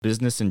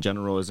business in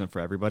general isn't for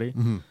everybody.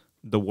 Mm-hmm.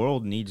 The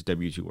world needs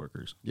W-2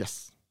 workers.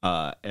 Yes.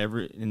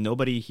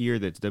 Nobody here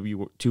that's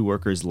W-2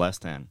 workers less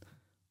than.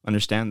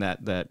 Understand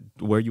that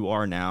where you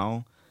are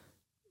now,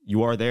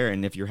 you are there,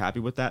 and if you're happy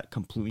with that,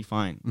 completely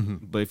fine. Mm-hmm.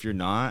 But if you're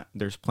not,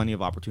 there's plenty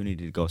of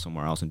opportunity to go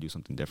somewhere else and do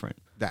something different.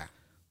 That.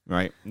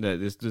 Right?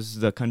 This is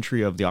the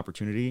country of the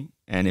opportunity,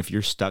 and if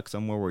you're stuck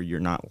somewhere where you're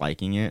not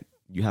liking it,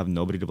 you have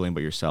nobody to blame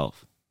but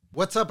yourself.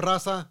 What's up,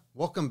 Raza?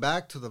 Welcome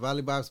back to the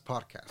Valley Vibes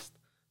podcast.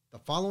 The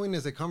following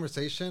is a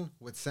conversation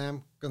with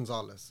Sam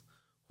Gonzalez,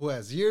 who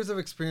has years of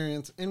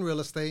experience in real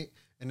estate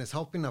and is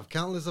helping of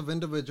countless of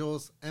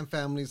individuals and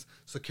families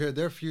secure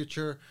their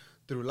future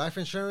through life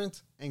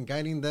insurance and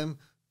guiding them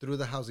through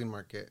the housing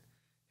market.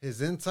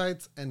 His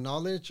insights and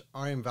knowledge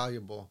are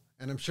invaluable,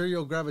 and I'm sure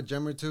you'll grab a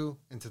gem or two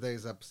in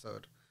today's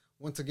episode.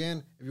 Once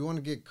again, if you want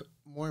to get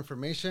more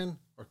information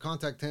or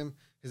contact him,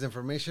 his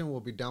information will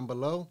be down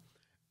below.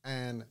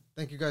 And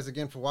thank you guys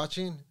again for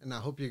watching, and I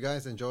hope you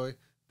guys enjoy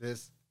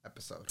this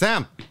episode.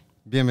 Sam,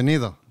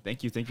 bienvenido.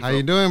 Thank you. How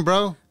you doing,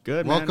 bro?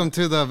 Good, man. Welcome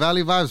to the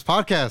Valley Vibes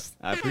podcast.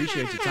 I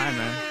appreciate your time,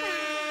 man.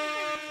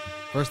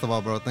 First of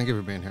all, bro, thank you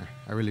for being here.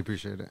 I really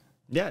appreciate it.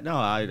 Yeah, no,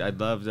 I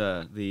love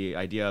the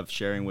idea of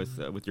sharing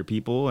with your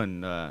people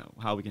and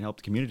how we can help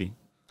the community.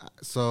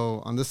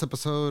 So on this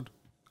episode,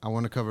 I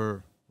want to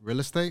cover real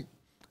estate,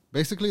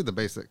 basically the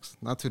basics,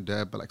 not too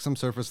deep, but like some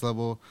surface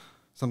level,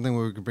 something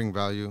where we can bring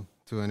value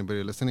to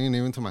anybody listening, and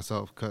even to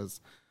myself, because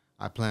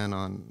I plan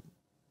on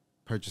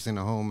purchasing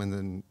a home in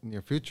the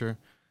near future.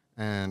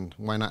 And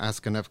why not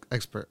ask an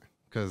expert?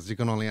 Because you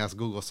can only ask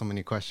Google so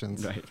many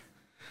questions. Right.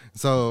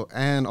 So,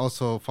 and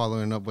also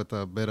following up with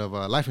a bit of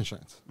life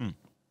insurance.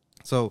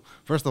 So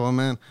first of all,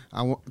 man,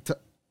 I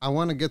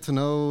want to get to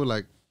know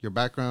like your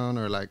background,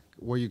 or like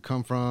where you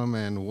come from,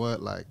 and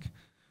what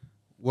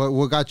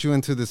got you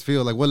into this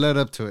field, like what led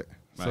up to it.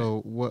 Right.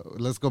 So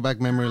let's go back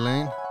memory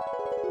lane.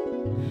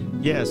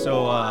 Yeah,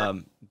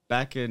 so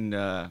back in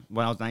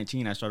when I was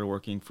 19, I started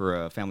working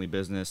for a family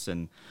business,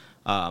 and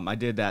I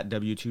did that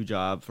W-2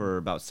 job for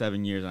about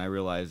 7 years, and I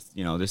realized,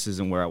 this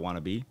isn't where I want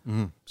to be.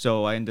 Mm-hmm.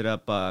 So I ended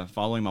up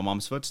following my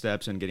mom's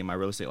footsteps and getting my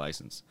real estate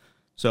license.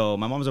 So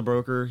my mom's a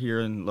broker here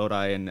in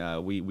Lodi,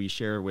 and we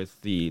share with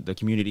the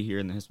community here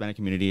in the Hispanic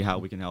community how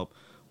we can help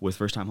with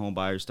first-time home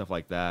buyers, stuff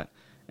like that.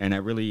 And I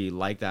really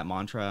like that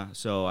mantra,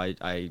 so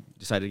I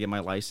decided to get my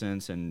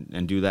license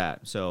and do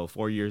that. So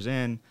 4 years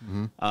in,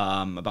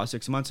 about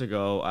 6 months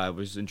ago, I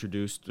was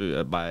introduced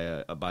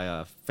by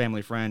a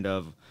family friend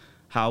of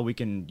how we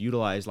can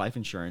utilize life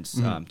insurance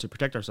to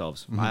protect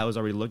ourselves. I was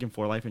already looking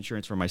for life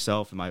insurance for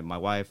myself and my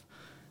wife.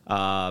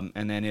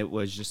 And then it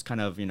was just kind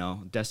of,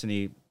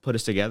 destiny put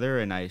us together,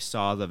 and I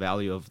saw the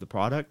value of the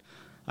product.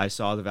 I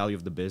saw the value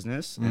of the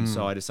business. And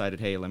so I decided,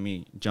 hey, let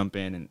me jump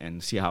in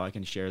and see how I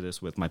can share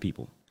this with my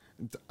people.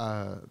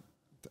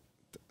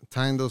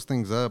 Tying those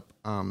things up,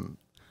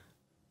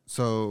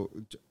 so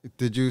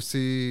did you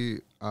see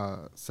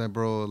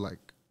several like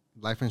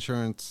life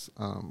insurance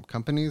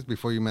companies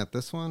before you met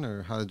this one,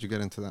 or how did you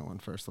get into that one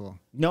first of all?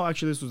 No,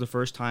 actually, this was the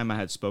first time I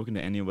had spoken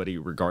to anybody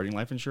regarding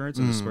life insurance,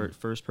 and the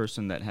first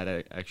person that had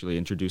actually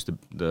introduced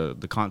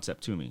the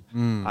concept to me.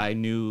 I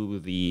knew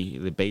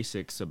the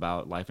basics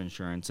about life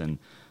insurance, and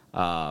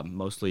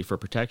mostly for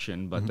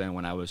protection, but then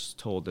when I was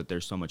told that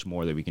there's so much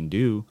more that we can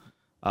do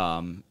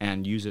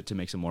and use it to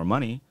make some more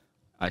money,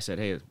 I said,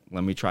 hey,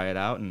 let me try it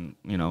out, and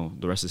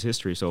the rest is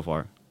history so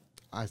far.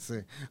 I see.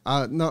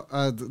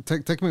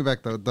 Take me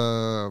back though.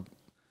 The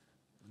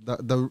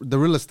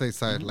real estate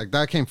side, like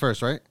that came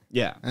first, right?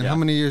 Yeah. And how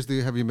many years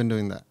have you been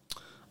doing that?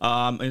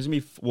 It's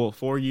gonna be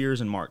 4 years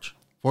in March.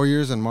 4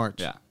 years in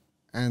March. Yeah.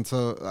 And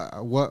so,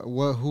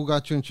 who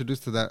got you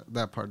introduced to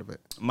that part of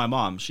it? My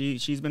mom.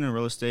 She's been in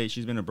real estate.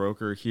 She's been a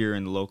broker here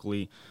and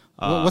locally.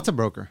 What's a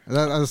broker?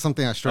 That is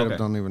something I straight up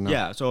don't even know.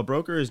 Yeah. So a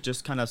broker is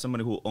just kind of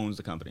somebody who owns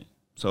the company.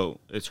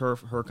 So it's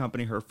her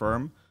company, her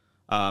firm.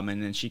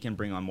 And then she can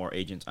bring on more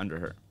agents under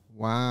her.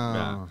 Wow.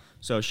 Yeah.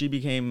 So she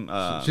became...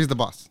 she's the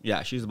boss.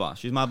 Yeah, she's the boss.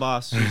 She's my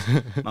boss.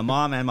 She's my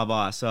mom and my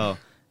boss. So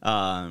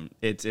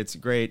it's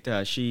great.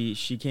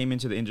 She came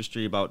into the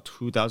industry about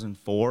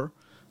 2004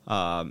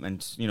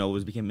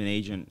 and, became an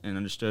agent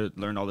and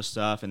learned all this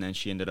stuff. And then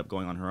she ended up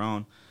going on her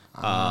own.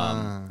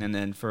 And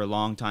then for a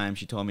long time,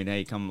 she told me,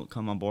 hey, come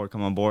on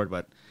board.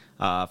 But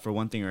for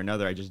one thing or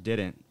another, I just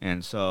didn't.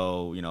 And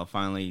so,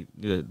 finally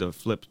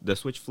the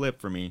switch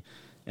flipped for me.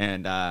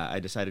 And I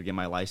decided to get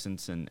my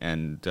license,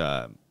 and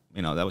that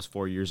was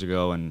 4 years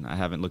ago, and I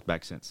haven't looked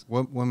back since.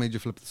 What made you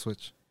flip the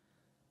switch?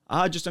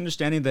 Just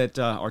understanding that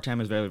our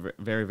time is very,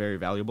 very, very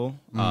valuable,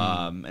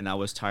 and I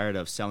was tired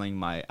of selling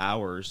my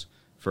hours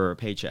for a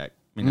paycheck,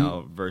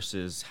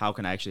 versus how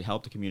can I actually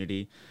help the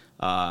community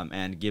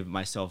and give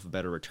myself a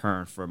better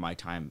return for my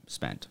time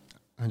spent.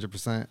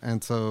 100%.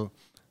 And so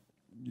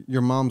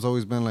your mom's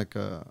always been like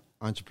a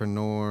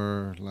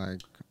entrepreneur,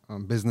 like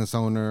business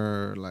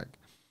owner, like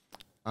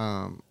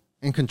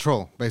in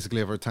control basically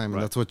of her time,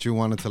 and that's what you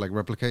wanted to like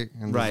replicate,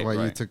 and that's why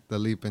you took the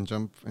leap and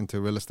jump into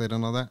real estate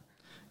and all that.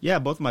 Yeah,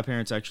 both of my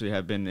parents actually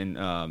have been in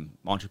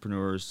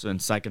entrepreneurs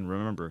since I can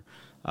remember.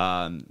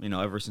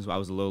 Ever since I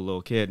was a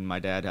little kid, and my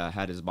dad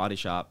had his body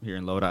shop here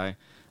in Lodi.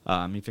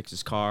 He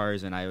fixes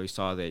cars, and I always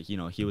saw that,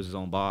 he was his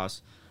own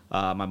boss.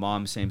 My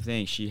mom, same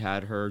thing. She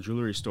had her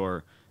jewelry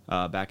store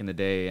back in the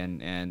day,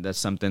 and that's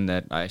something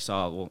that I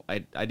saw. Well, I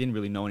didn't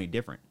really know any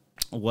different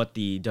what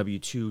the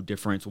W-2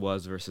 difference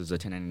was versus the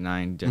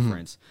 1099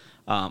 difference.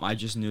 I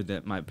just knew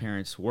that my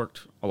parents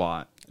worked a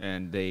lot,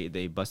 and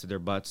they busted their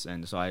butts,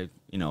 and so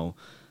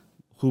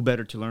who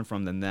better to learn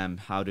from than them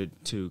how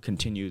to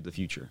continue the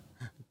future.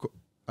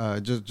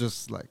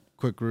 Just like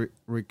quick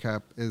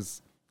recap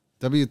is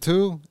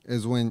W-2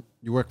 is when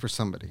you work for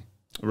somebody.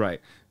 Right.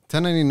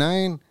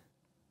 1099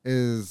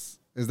 is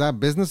that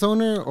business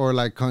owner or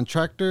like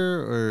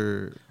contractor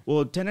or?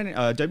 Well,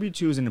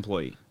 W-2 is an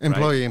employee.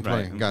 Employee.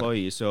 Right. Got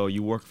employee. it. So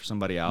you work for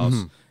somebody else,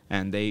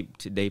 and they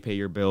pay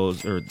your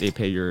bills, or they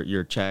pay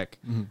your check,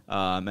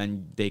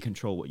 and they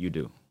control what you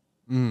do.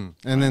 And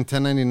then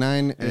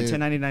 1099 and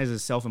 1099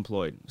 is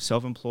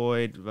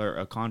self-employed or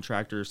a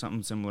contractor,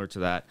 something similar to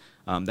that.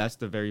 That's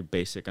the very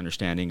basic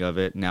understanding of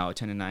it. Now, at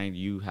 1099,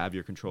 you have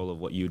your control of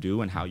what you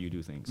do and how you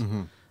do things.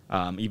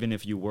 Even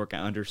if you work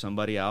under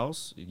somebody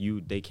else,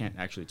 they can't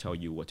actually tell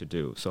you what to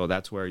do. So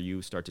that's where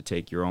you start to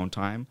take your own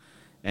time,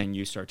 and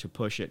you start to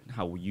push it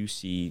how you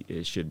see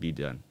it should be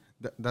done.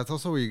 That's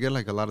also where you get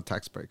like a lot of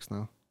tax breaks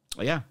now.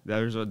 Yeah,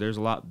 there's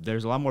a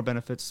lot more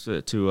benefits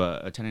to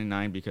a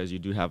 1099 because you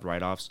do have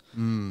write-offs.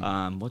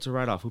 What's a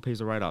write-off? Who pays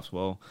the write-offs?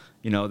 Well,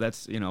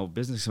 that's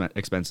business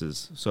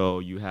expenses. So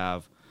you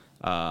have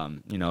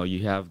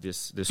you have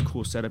this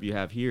cool setup you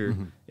have here.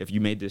 If you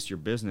made this your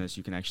business,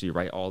 you can actually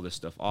write all this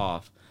stuff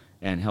off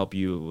and help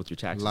you with your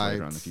taxes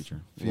later on in the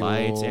future. Fuel,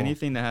 lights,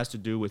 anything that has to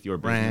do with your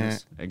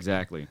business. Rent.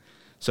 Exactly.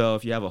 So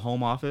if you have a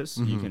home office,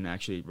 you can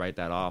actually write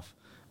that off.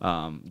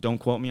 Don't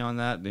quote me on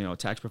that.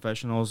 Tax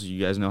professionals,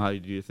 you guys know how to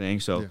do your thing.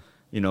 So,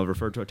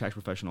 refer to a tax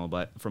professional.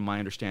 But from my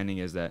understanding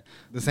is that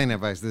this ain't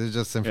advice. This is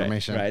just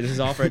information. Right. This is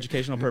all for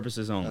educational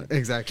purposes only.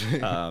 Exactly.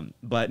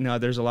 But no,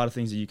 there's a lot of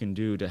things that you can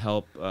do to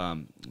help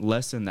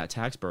lessen that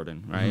tax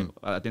burden. Right.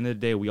 At the end of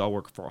the day, we all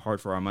work hard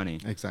for our money.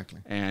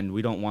 Exactly. And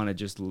we don't want to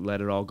just let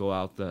it all go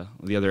out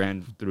the other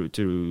end through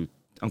to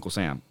Uncle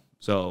Sam.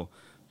 So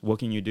what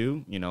can you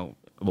do?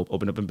 We'll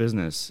open up a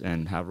business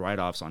and have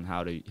write-offs on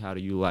how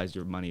to utilize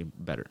your money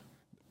better.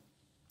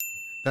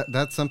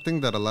 That's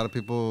something that a lot of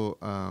people,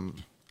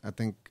 I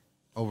think,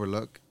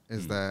 overlook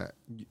is that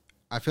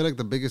I feel like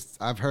the biggest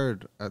I've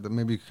heard,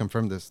 maybe you can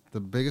confirm this, the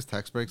biggest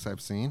tax breaks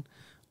I've seen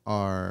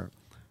are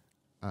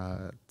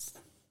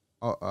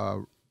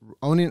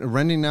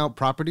renting out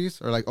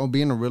properties or like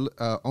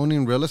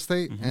owning real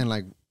estate and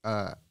like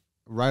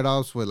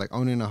write-offs with like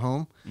owning a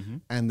home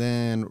and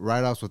then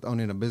write-offs with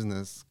owning a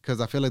business,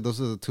 because I feel like those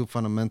are the two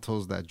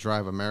fundamentals that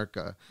drive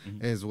America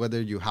is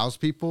whether you house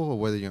people or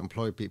whether you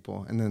employ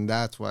people, and then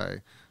that's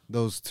why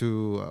those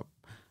two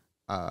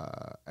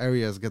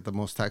areas get the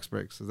most tax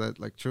breaks. Is that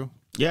like true?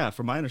 Yeah,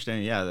 from my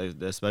understanding,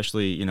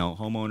 especially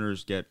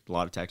homeowners get a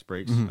lot of tax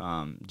breaks,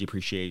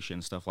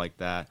 depreciation, stuff like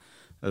that,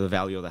 the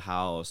value of the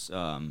house,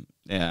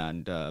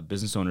 and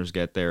business owners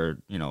get their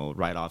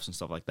write-offs and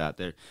stuff like that.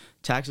 Their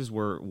taxes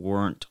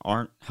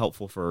aren't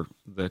helpful for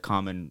the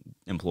common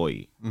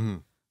employee.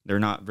 They're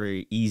not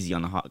very easy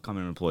on the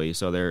common employee.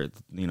 So they're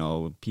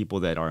people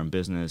that are in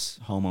business,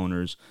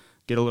 homeowners,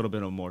 get a little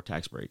bit of more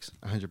tax breaks.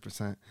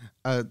 100%.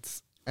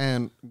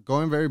 And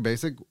going very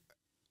basic,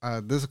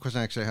 this is a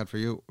question I actually had for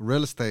you.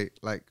 Real estate,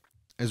 like,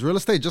 is real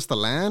estate just the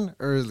land,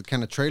 or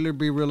can a trailer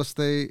be real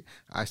estate?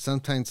 I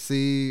sometimes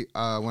see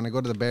when I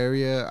go to the Bay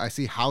Area, I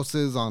see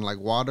houses on like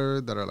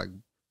water that are like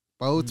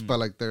boats, but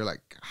like they're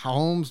like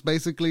homes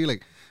basically.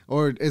 Like,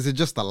 or is it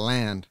just the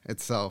land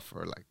itself,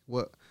 or like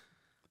what?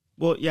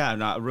 Well, yeah,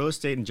 no, real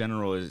estate in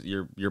general is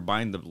you're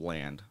buying the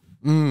land.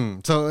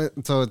 So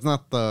it's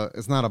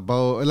not a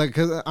boat. Like,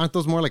 'cause aren't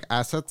those more like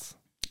assets?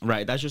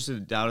 Right, that's just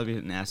undoubtedly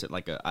an asset.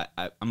 Like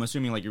I'm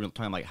assuming like you're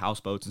talking like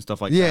houseboats and stuff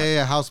like that.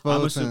 Yeah,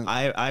 houseboats.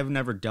 I've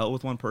never dealt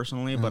with one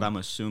personally, but I'm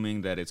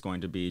assuming that it's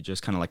going to be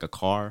just kind of like a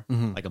car,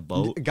 like a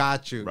boat.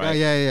 Got you. Right?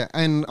 Yeah,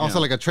 and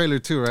also like a trailer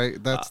too,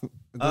 right? That's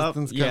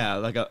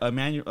like a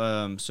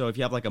manual. So if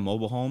you have like a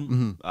mobile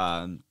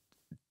home,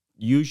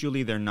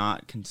 usually they're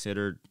not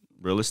considered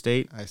real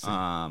estate. I see.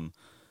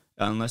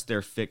 Unless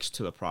they're fixed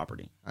to the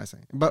property. I see.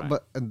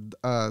 But and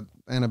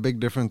a big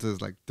difference is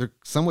like they're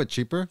somewhat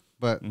cheaper,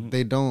 but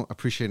they don't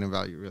appreciate in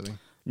value really.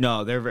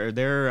 No, they're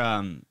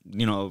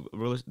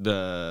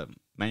the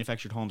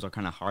manufactured homes are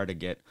kind of hard to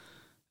get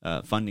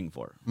funding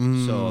for.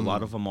 So a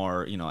lot of them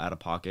are out of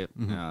pocket.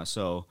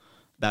 So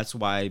that's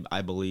why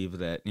I believe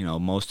that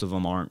most of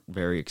them aren't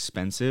very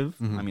expensive.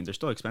 I mean, they're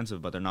still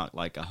expensive, but they're not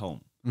like a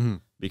home.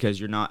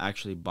 Because you're not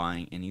actually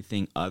buying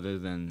anything other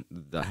than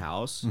the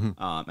house,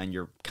 and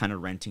you're kind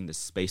of renting the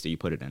space that you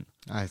put it in.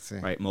 I see.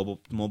 Right,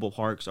 mobile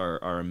parks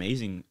are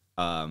amazing.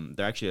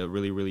 They're actually a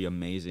really, really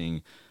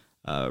amazing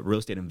real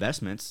estate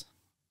investments,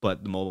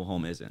 but the mobile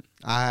home isn't.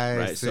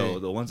 I see. So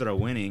the ones that are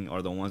winning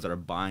are the ones that are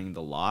buying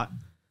the lot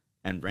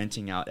and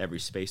renting out every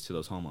space to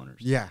those homeowners.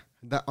 Yeah,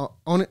 that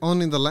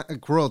owning the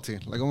royalty,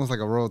 like almost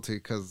like a royalty,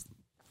 because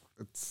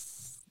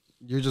it's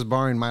you're just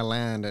borrowing my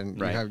land and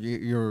Right.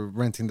 you're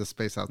renting the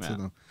space out to Yeah.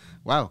 them.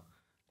 Wow.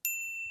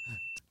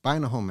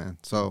 Buying a home, man.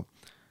 So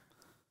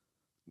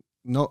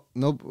no,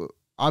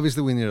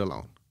 obviously we need a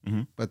loan,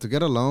 Mhm. but to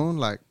get a loan,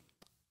 like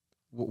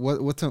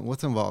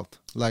what's involved?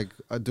 Like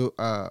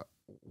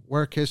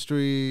work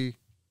history,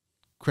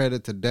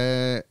 credit to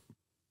debt,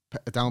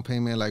 down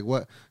payment, like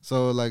what?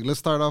 So like let's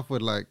start off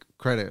with like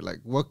credit. Like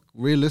what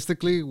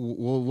realistically,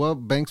 what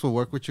banks will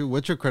work with you?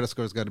 What's your credit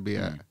scores got to be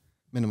at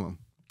minimum?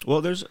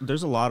 Well, there's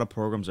a lot of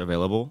programs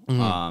available.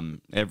 Mm-hmm.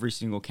 Every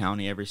single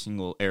county, every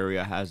single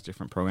area has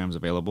different programs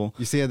available.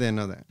 You see, I didn't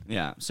know that.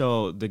 Yeah.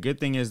 So the good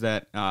thing is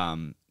that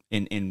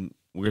in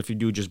if you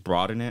do just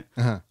broaden it,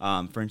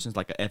 Uh-huh. for instance,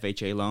 like a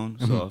FHA loan,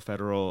 so a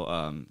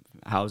federal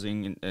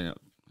housing,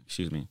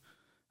 excuse me,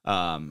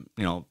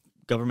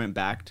 government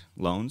backed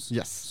loans.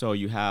 Yes. So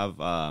you have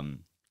a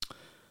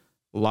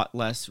lot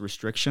less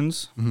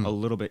restrictions, a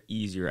little bit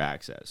easier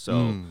access.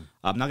 So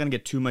I'm not gonna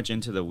get too much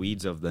into the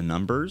weeds of the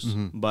numbers,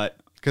 but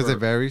Because it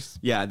varies.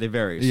 yeah, they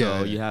vary. Yeah,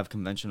 So yeah. you have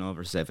conventional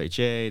versus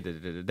FHA,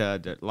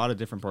 a lot of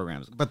different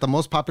programs. But the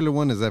most popular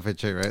one is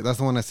FHA, right? That's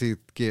the one I see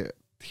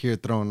here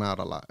thrown out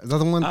a lot. Is that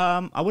the one?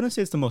 I wouldn't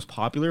say it's the most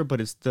popular, but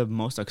it's the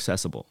most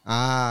accessible.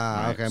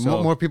 Right. Okay.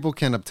 So- More people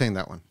can obtain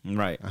that one.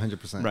 Right.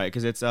 100%. Right,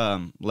 because it's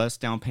less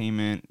down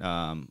payment,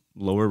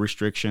 lower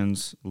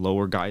restrictions,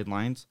 lower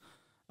guidelines,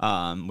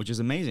 which is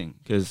amazing.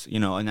 Because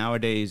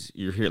nowadays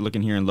you're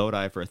looking here in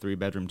Lodi for a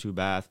 3-bedroom,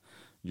 2-bath,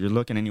 you're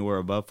looking anywhere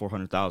above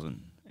 $400,000,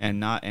 and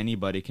not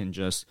anybody can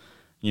just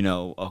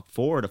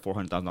afford a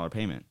 $400,000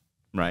 payment,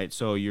 right?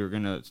 So you're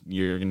gonna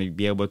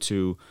be able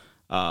to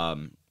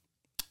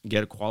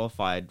get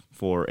qualified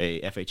for a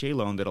FHA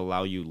loan that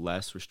allow you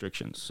less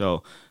restrictions.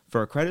 So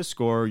for a credit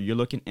score, you're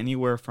looking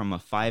anywhere from a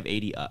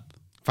 580 up.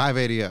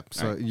 580 up.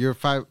 So you're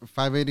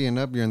 580 and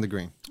up, you're in the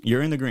green.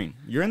 You're in the green.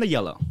 You're in the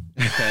yellow.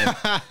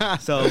 Okay.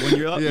 So when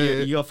you're up,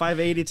 you go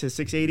 580 to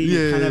 680,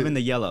 you're kind of in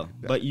the yellow,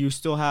 but you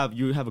still have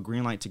a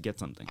green light to get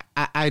something.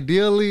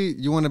 Ideally,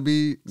 you want to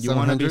be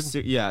 700.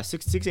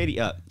 680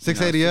 up.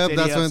 680 up.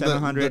 That's when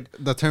 700.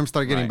 the terms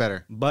start getting Right.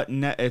 better. But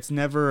it's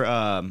never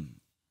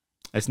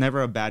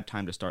a bad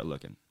time to start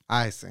looking.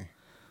 I see.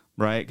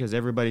 Right? Because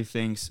everybody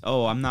thinks,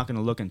 oh, I'm not going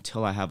to look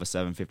until I have a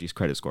 750s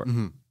credit score.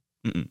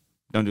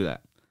 Don't do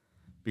that.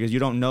 Because you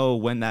don't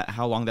know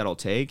how long that'll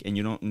take, and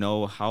you don't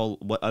know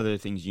what other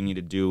things you need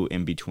to do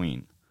in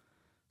between.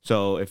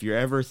 So if you're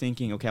ever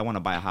thinking, okay, I want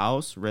to buy a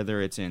house,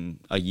 whether it's in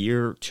a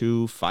year,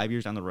 2, 5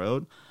 years down the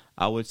road,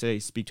 I would say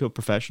speak to a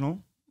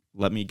professional.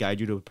 Let me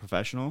guide you to a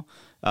professional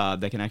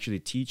that can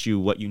actually teach you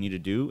what you need to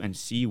do and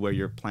see where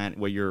your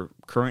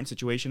current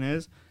situation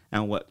is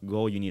and what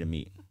goal you need to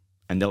meet.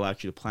 And they'll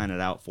actually plan it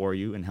out for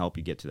you and help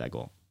you get to that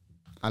goal.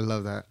 I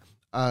love that.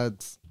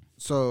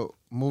 So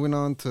moving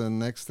on to the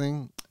next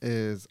thing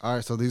is, all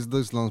right, so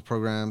these loans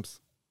programs,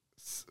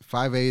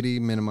 580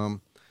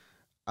 minimum.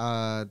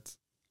 Now,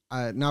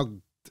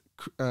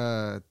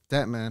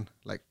 debt, man.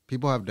 Like,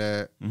 people have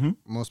debt.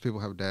 Most people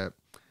have debt.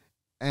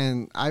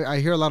 And I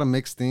hear a lot of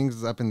mixed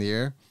things up in the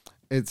air.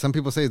 Some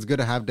people say it's good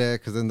to have debt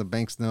because then the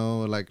banks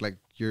know, like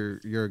you're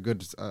a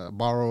good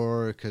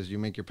borrower because you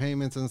make your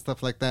payments and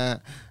stuff like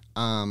that.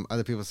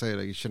 Other people say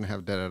like you shouldn't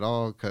have debt at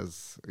all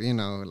because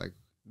like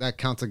that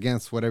counts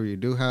against whatever you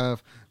do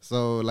have.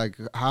 So like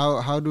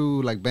how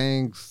do like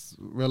banks,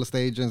 real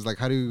estate agents, like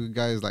how do you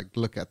guys like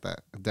look at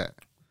that debt?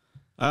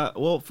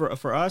 Well,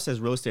 for us as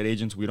real estate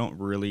agents, we don't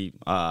really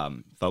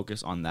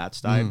focus on that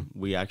side.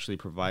 We actually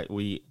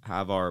we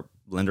have our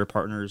lender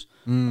partners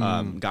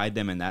guide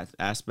them in that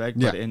aspect.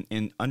 But in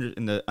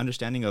the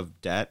understanding of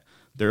debt,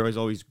 there is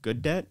always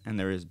good debt and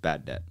there is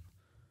bad debt.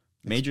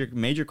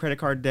 Major credit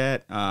card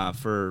debt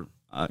for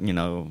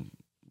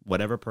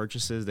whatever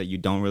purchases that you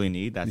don't really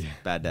need, that's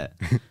bad debt.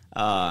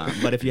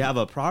 But if you have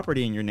a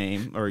property in your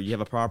name, or you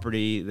have a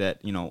property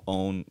that you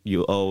owe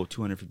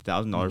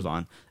 $250,000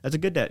 on, that's a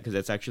good debt because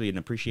that's actually an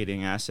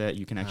appreciating asset.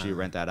 You can actually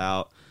rent that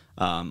out,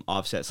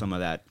 offset some of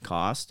that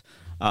cost.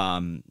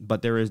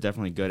 But there is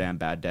definitely good and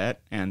bad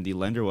debt, and the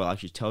lender will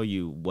actually tell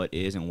you what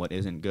is and what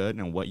isn't good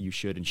and what you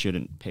should and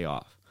shouldn't pay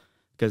off.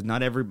 Because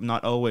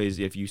not always,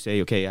 if you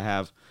say, okay, I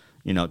have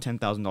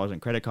 $10,000 in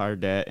credit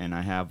card debt and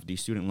I have these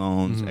student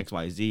loans,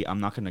 XYZ, I'm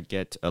not going to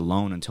get a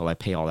loan until I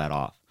pay all that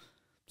off.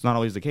 It's not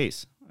always the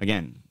case.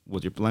 Again,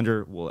 with your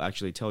lender will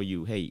actually tell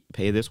you, hey,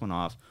 pay this one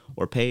off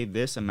or pay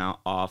this amount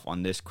off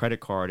on this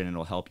credit card, and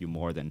it'll help you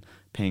more than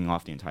paying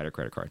off the entire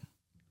credit card.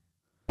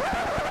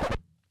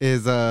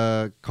 Is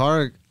a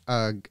car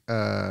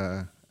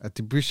a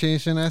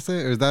depreciation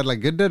asset, or is that like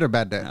good debt or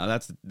bad debt? No,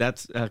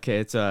 that's okay.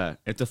 It's a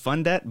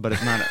fun debt, but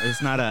it's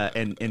not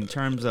in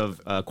terms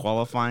of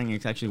qualifying.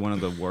 It's actually one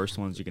of the worst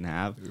ones you can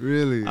have.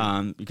 Really?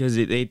 Because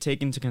they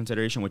take into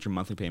consideration what your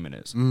monthly payment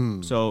is.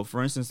 So,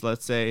 for instance,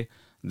 let's say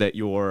that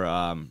your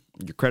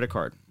credit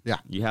card,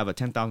 you have a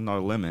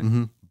 $10,000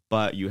 limit,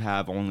 but you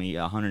have only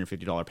a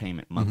 $150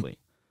 payment monthly.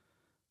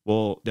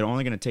 Well, they're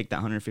only going to take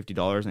that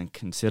 $150 and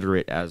consider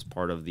it as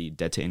part of the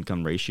debt to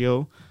income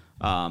ratio,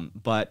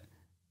 but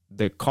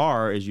the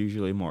car is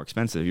usually more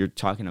expensive. You're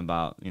talking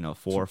about, you know,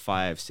 $400,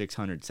 $500,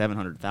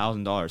 $600,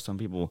 $700,000. Some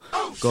people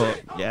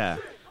yeah.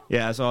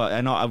 So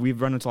I know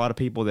we've run into a lot of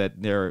people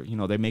that they're, you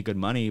know, they make good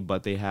money,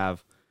 but they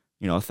have,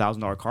 you know,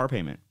 $1,000 car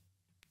payment.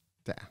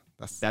 Yeah,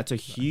 that's a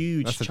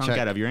huge chunk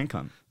out of your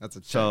income. That's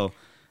a check. So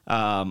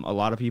a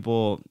lot of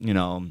people, you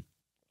know,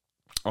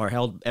 are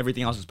held.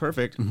 Everything else is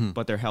perfect,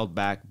 but they're held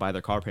back by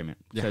their car payment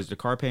because the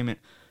car payment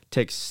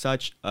takes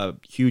such a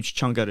huge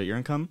chunk out of your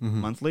income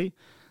monthly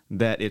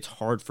that it's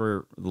hard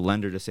for the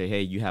lender to say,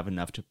 hey, you have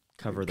enough to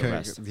cover the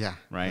rest. Yeah,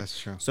 right. That's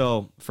true.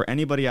 So for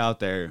anybody out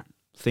there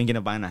thinking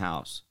of buying a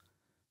house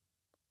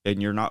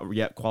and you're not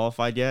yet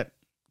qualified yet,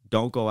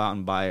 don't go out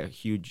and buy a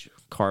huge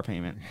car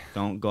payment.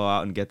 Don't go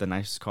out and get the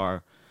nicest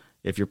car.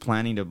 If you're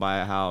planning to buy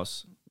a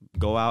house,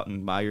 go out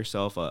and buy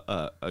yourself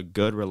a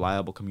good,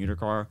 reliable commuter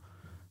car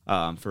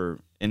for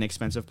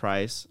inexpensive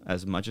price,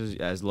 as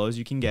low as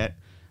you can get.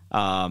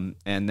 And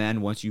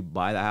then once you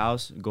buy the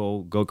house,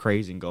 go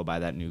crazy and go buy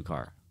that new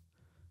car.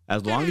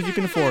 As long as you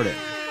can afford it.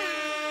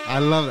 I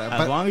love that.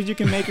 As long as you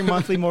can make your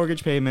monthly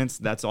mortgage payments,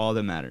 that's all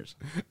that matters.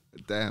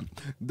 Damn,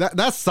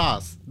 that's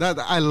sauce. That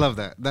I love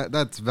that.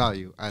 That's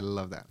value. I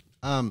love that.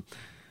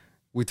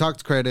 We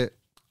talked credit.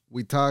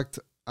 We talked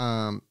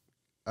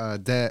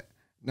debt.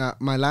 Now,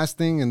 my last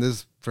thing, and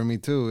this for me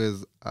too,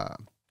 is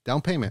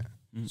down payment.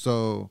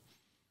 So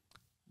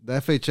the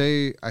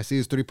FHA I see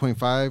is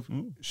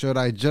 3.5. Should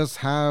I just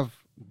have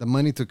the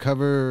money to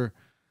cover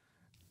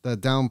the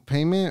down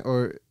payment,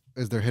 or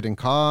is there hidden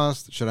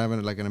cost? Should I have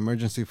like an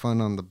emergency fund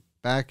on the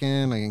back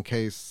end, like in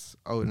case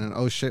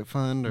shit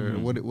fund, or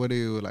what do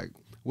you like?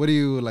 What do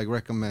you like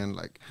recommend?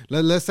 Like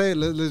let's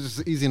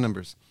just easy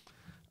numbers.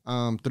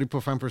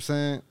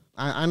 3.5%.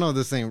 I know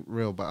this ain't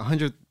real, but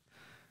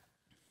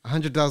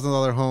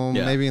 $100,000 home,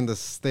 maybe in the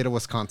state of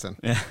Wisconsin.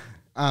 Yeah.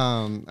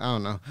 I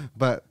don't know,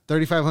 but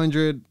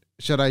 3,500.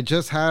 Should I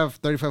just have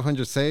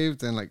 3,500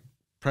 saved and like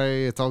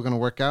pray it's all gonna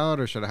work out,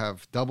 or should I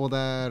have double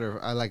that,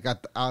 or I like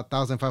got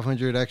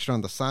 1,500 extra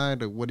on the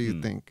side, or what do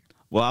you think?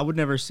 Well, I would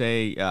never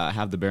say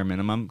have the bare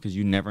minimum, because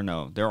you never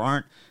know. There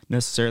aren't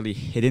necessarily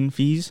hidden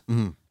fees.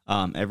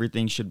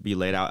 Everything should be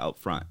laid out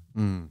front,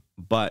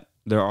 but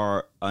there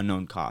are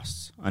unknown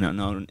costs,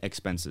 unknown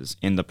expenses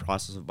in the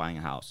process of buying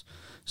a house.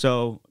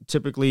 So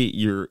typically,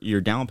 your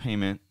down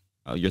payment,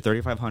 your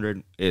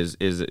 $3,500 is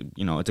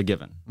you know, it's a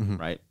given,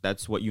 right?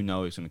 That's what you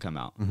know is going to come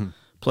out.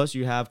 Plus,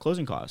 you have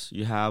closing costs.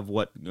 You have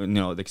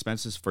the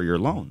expenses for your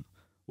loan,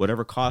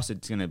 whatever cost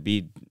it's going to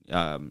be,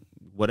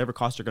 whatever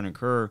costs are going to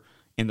incur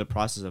in the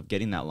process of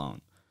getting that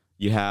loan.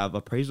 You have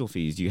appraisal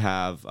fees. You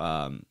have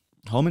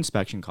home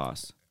inspection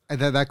costs. And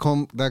that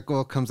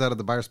comes out of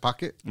the buyer's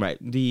pocket? Right.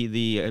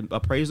 The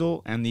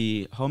appraisal and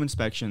the home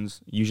inspections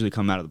usually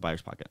come out of the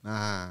buyer's pocket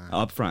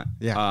up front.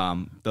 Yeah.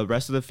 The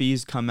rest of the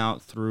fees come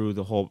out through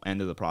the whole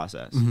end of the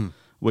process,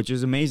 which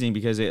is amazing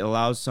because it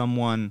allows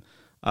someone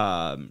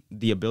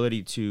the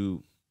ability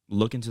to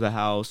look into the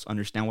house,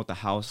 understand what the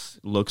house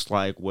looks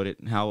like,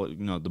 how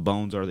the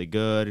bones, are they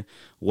good,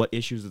 what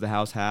issues does the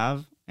house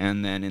have,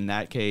 and then in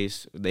that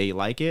case they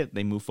like it,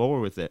 they move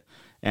forward with it.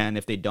 And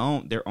if they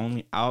don't, they're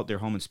only out their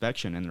home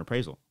inspection and their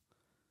appraisal.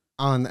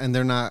 And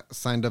they're not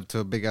signed up to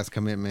a big ass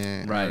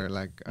commitment, or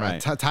like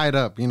tied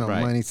up,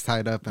 money's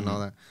tied up and all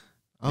that.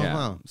 Oh, yeah.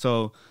 Wow.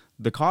 So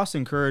the costs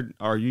incurred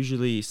are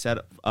usually set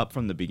up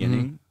from the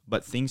beginning,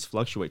 but things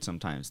fluctuate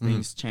sometimes.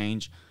 Things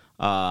change.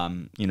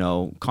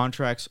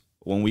 Contracts,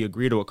 when we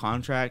agree to a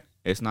contract,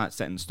 it's not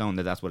set in stone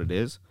that's what it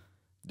is.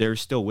 There's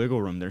still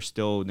wiggle room. There's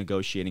still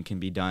negotiating can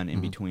be done in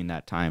between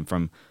that time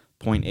from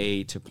point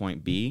A to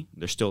point B.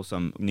 There's still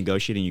some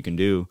negotiating you can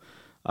do,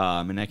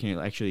 and that can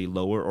actually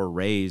lower or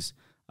raise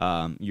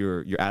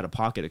your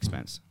out-of-pocket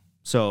expense.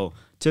 So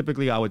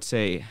typically, I would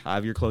say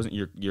have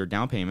your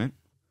down payment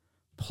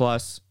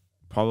plus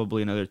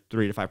probably another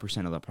 3 to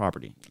 5% of the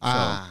property.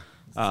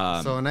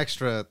 So an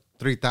extra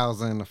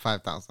 3,000 to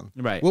 5,000,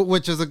 right?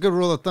 Which is a good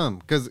rule of thumb,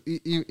 because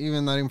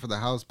even not even for the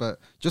house, but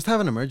just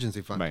have an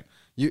emergency fund. Right.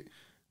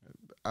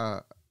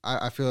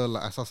 I feel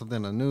I saw something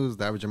in the news.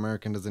 The average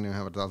American doesn't even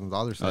have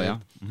 $1,000 saved. Oh, yeah?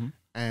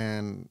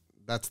 And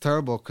that's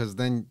terrible, because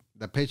then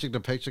the paycheck to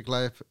paycheck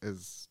life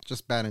is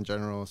just bad in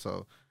general.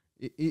 So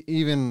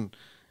even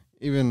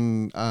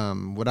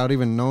without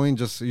even knowing,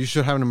 you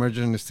should have an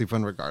emergency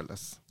fund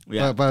regardless.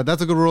 Yeah. But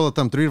that's a good rule of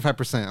thumb, 3 to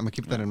 5%. I'm gonna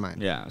keep that in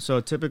mind. Yeah.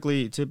 So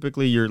typically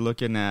you're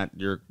looking at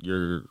your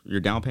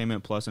down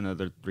payment plus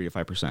another 3 to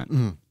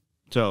 5%.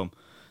 So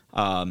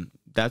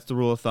that's the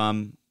rule of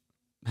thumb.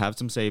 Have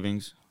some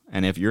savings.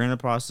 And if you're in the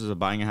process of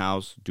buying a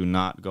house, do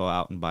not go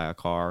out and buy a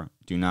car.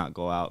 Do not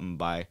go out and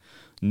buy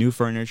new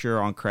furniture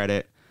on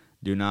credit.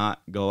 Do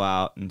not go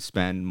out and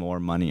spend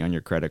more money on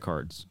your credit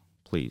cards,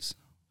 please.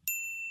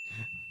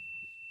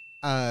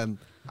 I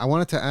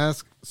wanted to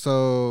ask,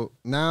 so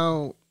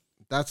now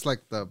that's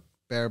like the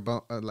bare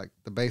bone, like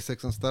the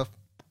basics and stuff.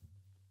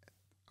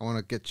 I want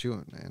to get you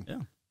in, man.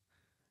 Yeah.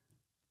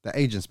 The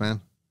agents, man.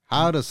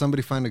 How does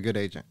somebody find a good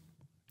agent?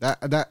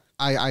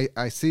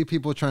 I see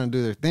people trying to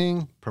do their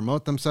thing,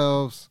 promote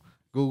themselves,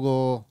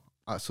 Google,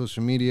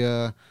 social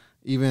media,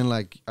 even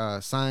like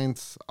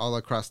signs all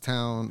across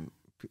town,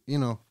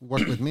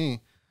 work with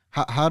me.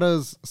 How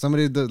does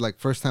somebody like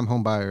first time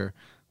home buyer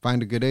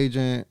find a good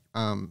agent?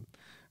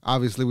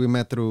 Obviously we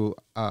met through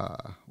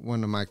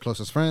one of my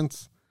closest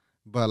friends,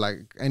 but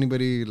like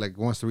anybody like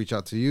wants to reach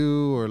out to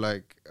you or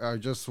like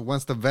just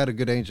wants to vet a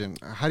good agent.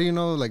 How do you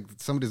know like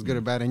somebody's good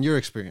or bad in your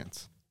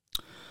experience?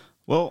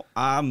 Well,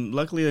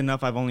 luckily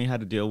enough, I've only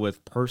had to deal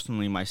with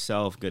personally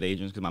myself good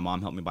agents because my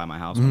mom helped me buy my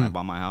house when I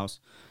bought my house.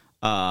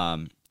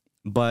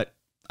 But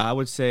I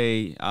would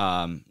say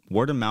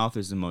word of mouth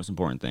is the most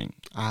important thing.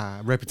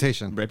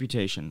 Reputation.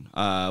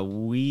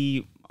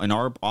 We in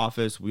our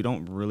office, we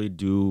don't really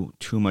do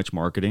too much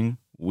marketing.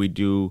 We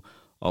do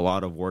a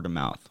lot of word of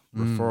mouth,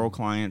 referral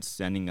clients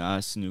sending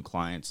us new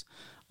clients,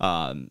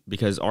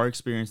 because our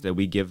experience that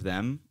we give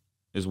them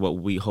is what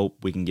we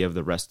hope we can give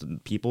the rest of the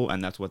people,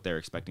 and that's what they're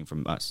expecting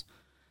from us.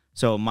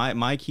 So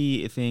my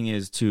key thing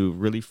is to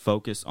really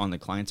focus on the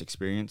client's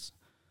experience.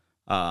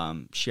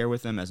 Share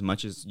with them as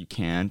much as you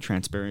can.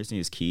 Transparency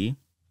is key.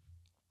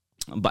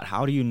 But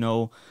how do you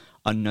know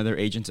another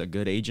agent's a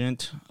good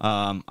agent?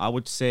 I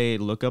would say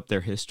look up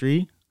their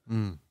history.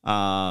 Even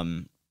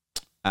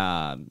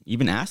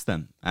ask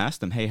them,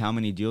 hey, how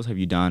many deals have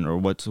you done? Or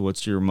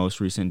what's your most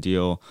recent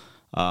deal?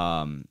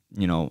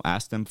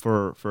 Ask them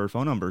for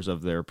phone numbers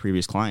of their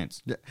previous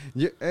clients.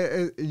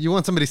 Yeah, you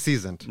want somebody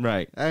seasoned.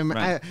 Right.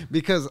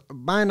 Because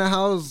buying a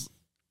house,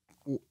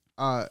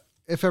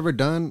 if ever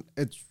done,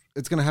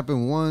 it's going to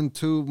happen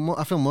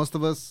I feel most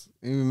of us,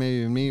 even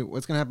maybe me,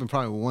 it's going to happen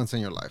probably once in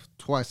your life,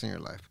 twice in your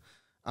life.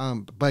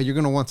 But you're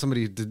going to want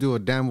somebody to do a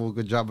damn well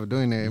good job of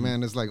doing it.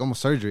 Man, it's like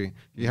almost surgery.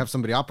 You have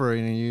somebody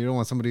operating, you don't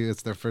want somebody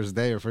that's their first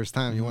day or first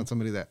time. You want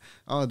somebody that,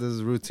 this is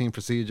a routine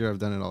procedure. I've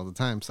done it all the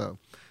time. So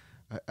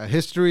a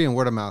history and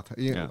word of mouth.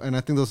 And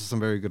I think those are some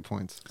very good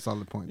points,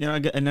 solid points.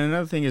 And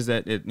another thing is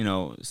that,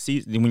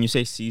 when you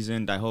say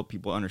seasoned, I hope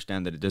people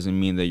understand that it doesn't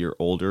mean that you're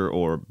older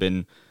or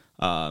been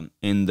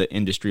in the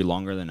industry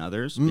longer than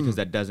others, because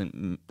that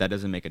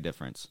doesn't make a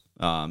difference.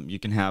 You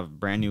can have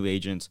brand new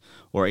agents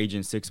or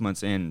agents 6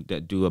 months in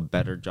that do a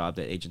better job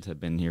than agents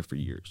have been here for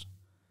years.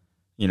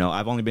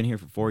 I've only been here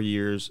for 4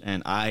 years,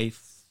 and I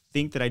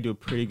think that I do a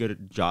pretty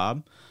good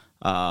job.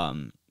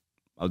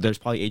 There's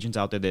probably agents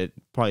out there that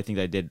probably think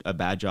that I did a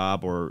bad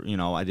job or,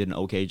 I did an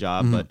okay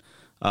job, but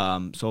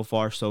so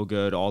far so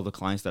good. All the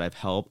clients that I've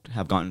helped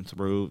have gotten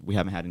through. We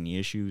haven't had any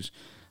issues.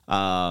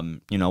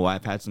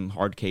 I've had some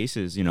hard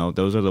cases.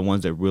 Those are the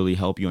ones that really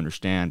help you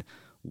understand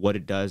what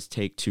it does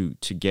take to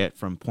get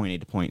from point A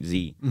to point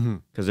Z,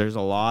 because there's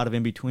a lot of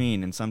in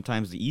between, and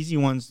sometimes the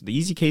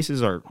easy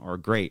cases are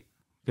great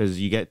because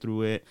you get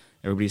through it,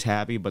 everybody's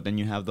happy, but then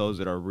you have those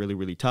that are really,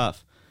 really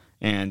tough,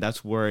 and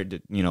that's where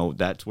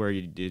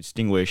you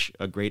distinguish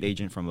a great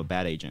agent from a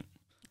bad agent,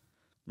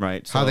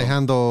 right? How they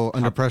handle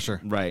under pressure,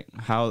 right?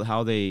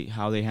 How they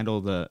handle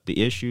the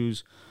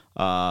issues,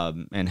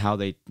 and how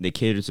they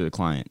cater to the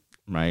client,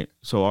 right?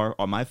 So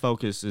my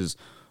focus is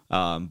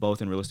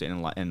both in real estate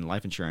and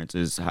life insurance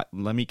is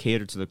let me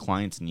cater to the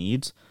client's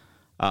needs,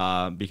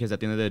 because at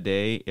the end of the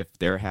day, if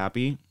they're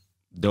happy,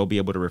 they'll be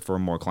able to refer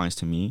more clients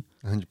to me.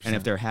 100%. And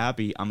if they're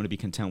happy, I'm going to be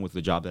content with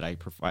the job that I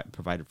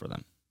provided for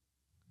them.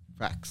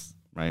 Facts.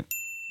 Right?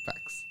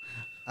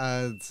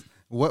 Facts.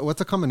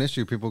 What's a common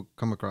issue people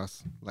come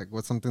across? Like,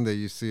 what's something that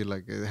you see,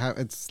 like,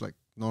 it's like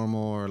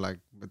normal, or like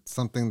it's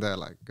something that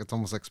like it's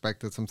almost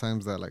expected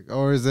sometimes, that like,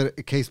 or is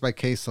it case by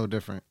case so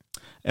different?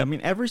 I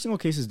mean, every single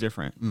case is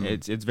different.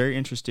 It's very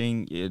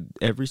interesting.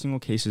 Every single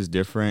case is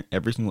different.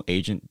 Every single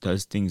agent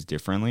does things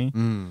differently.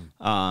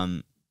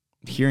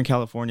 Here in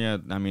California,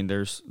 I mean,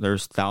 there's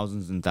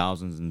thousands and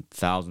thousands and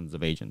thousands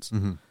of agents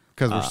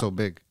because we're so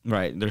big.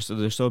 Right. They're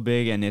so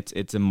big, and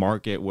it's a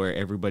market where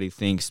everybody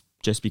thinks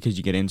just because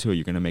you get into it,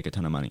 you're going to make a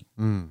ton of money.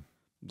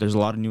 There's a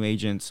lot of new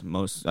agents.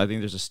 I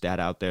think there's a stat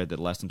out there that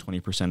less than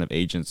 20% of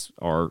agents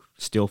are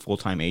still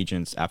full-time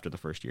agents after the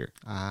first year.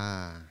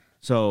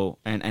 So,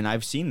 and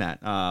I've seen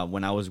that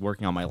when I was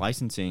working on my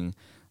licensing.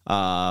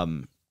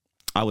 I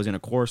was in a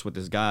course with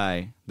this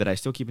guy that I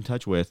still keep in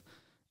touch with,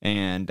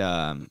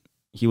 and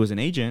he was an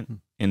agent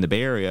in the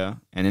Bay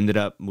Area and ended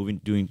up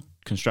doing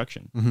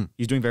construction.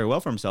 He's doing very well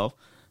for himself,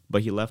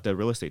 but he left the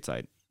real estate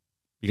side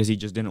because he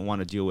just didn't want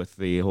to deal with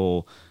the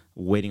whole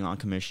waiting on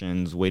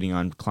commissions, waiting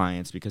on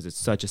clients, because it's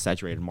such a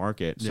saturated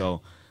market.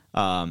 So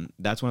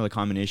that's one of the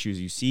common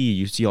issues you see.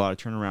 You see a lot of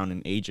turnaround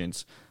in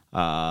agents,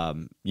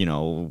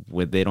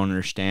 where they don't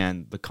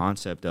understand the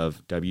concept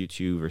of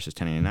W-2 versus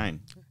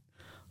 1099.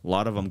 A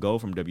lot of them go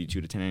from W-2 to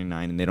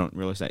 1099, and they don't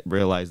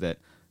realize that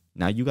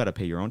now you got to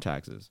pay your own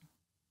taxes.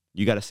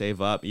 You got to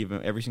save up.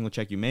 Even every single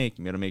check you make,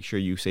 you got to make sure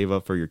you save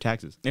up for your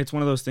taxes. It's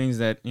one of those things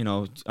that,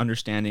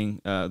 understanding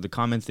the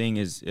common thing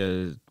is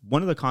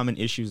one of the common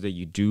issues that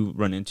you do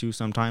run into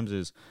sometimes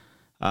is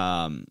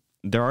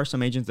there are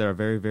some agents that are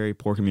very, very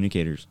poor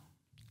communicators.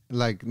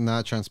 Like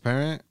not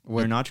transparent?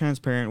 They're not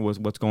transparent with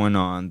what's going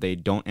on. They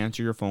don't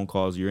answer your phone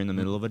calls. You're in the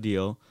middle of a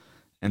deal,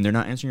 and they're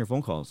not answering your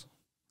phone calls.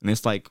 And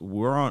it's like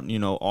we're on,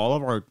 all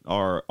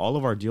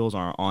of our deals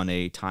are on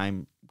a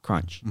time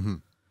crunch.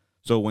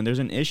 So when there's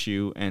an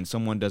issue and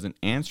someone doesn't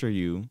answer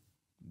you,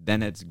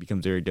 then it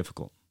becomes very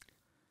difficult.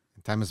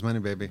 Time is money,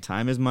 baby.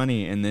 Time is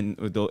money. And then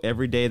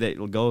every day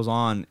that goes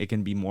on, it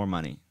can be more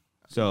money.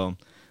 So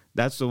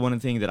that's the one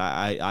thing that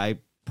I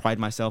pride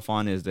myself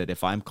on, is that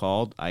if I'm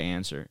called, I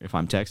answer. If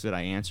I'm texted,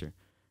 I answer.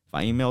 If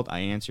I emailed, I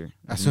answer.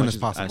 As soon as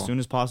possible. As soon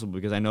as possible,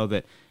 because I know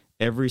that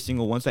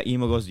once that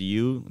email goes to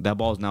you, that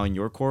ball is now in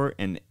your court,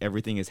 and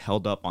everything is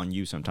held up on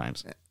you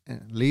sometimes.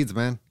 Leads,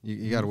 man.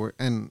 You got to work.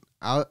 And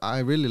I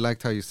really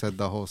liked how you said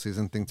the whole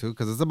season thing too,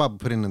 because it's about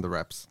putting in the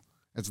reps.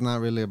 It's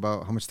not really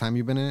about how much time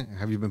you've been in it.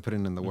 Have you been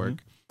putting in the work?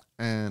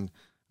 And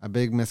a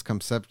big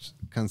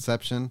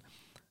misconception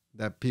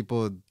that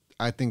people,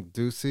 I think,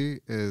 do see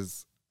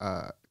is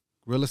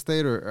real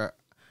estate, or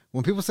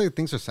when people say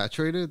things are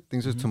saturated,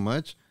 things are too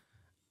much,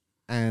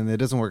 and it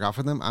doesn't work out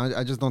for them,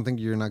 I just don't think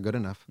you're not good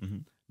enough.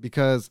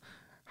 Because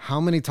how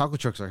many taco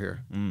trucks are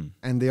here?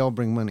 And they all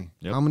bring money.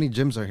 Yep. How many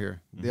gyms are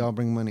here? They all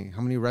bring money.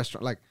 How many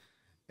restaurants? Like,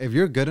 if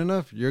you're good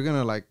enough, you're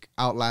gonna like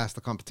outlast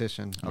the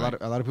competition. Right.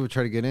 A lot of people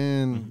try to get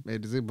in,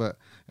 but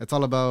it's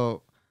all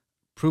about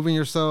proving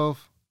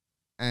yourself,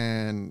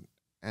 and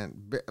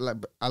like,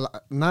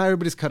 not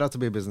everybody's cut out to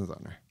be a business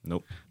owner.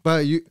 Nope.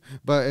 But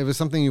if it's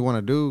something you want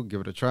to do,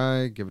 give it a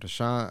try, give it a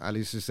shot. At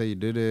least you say you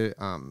did it,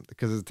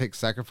 because it takes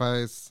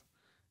sacrifice,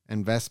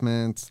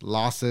 investments,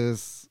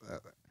 losses.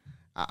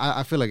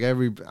 I feel like I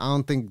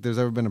don't think there's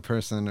ever been a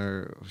person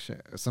or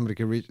somebody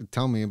could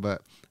tell me,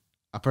 but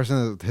a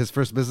person, his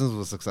first business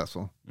was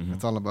successful.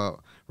 It's all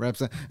about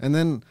reps. And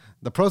then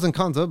the pros and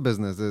cons of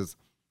business is,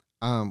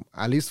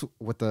 at least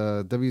with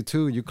the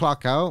W-2, you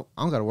clock out,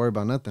 I don't got to worry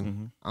about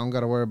nothing. I don't got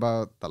to worry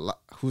about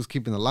who's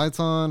keeping the lights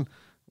on,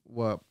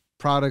 what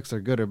products are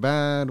good or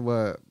bad,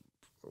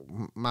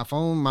 my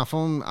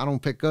phone, I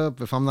don't pick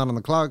up if I'm not on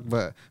the clock.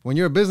 But when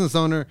you're a business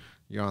owner,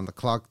 you're on the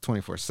clock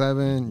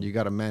 24/7. You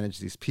got to manage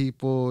these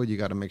people. You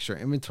got to make sure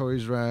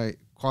inventory's right,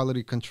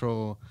 quality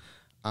control,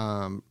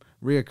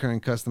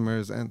 reoccurring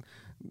customers,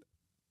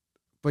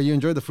 but you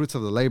enjoy the fruits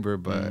of the labor.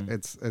 But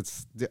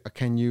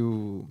can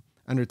you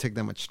undertake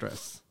that much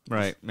stress?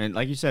 Right. And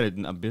like you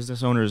said,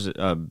 business owners,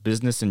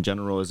 business in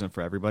general isn't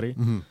for everybody.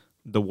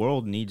 The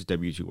world needs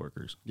W-2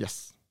 workers.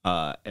 Yes.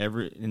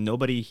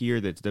 Nobody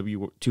here that's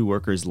W-2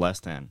 worker is less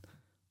than.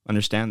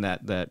 Understand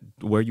that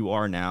where you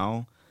are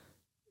now,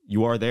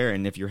 you are there,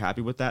 and if you're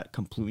happy with that,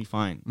 completely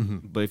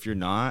fine. But if you're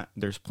not,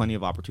 there's plenty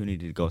of opportunity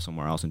to go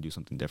somewhere else and do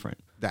something different.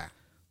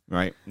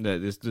 Right?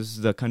 This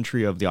is the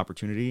country of the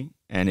opportunity,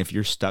 and if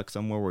you're stuck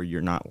somewhere where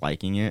you're not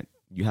liking it,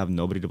 you have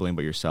nobody to blame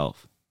but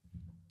yourself.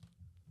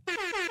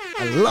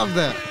 I love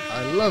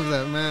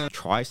that, man.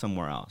 Try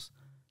somewhere else.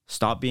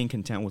 Stop being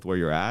content with where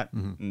you're at,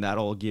 and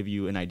that'll give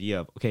you an idea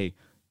of, okay,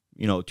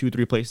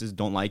 2-3 places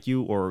don't like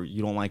you, or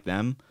you don't like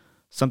them.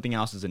 Something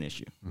else is an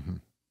issue.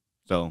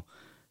 So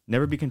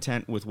never be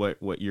content with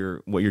what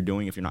you're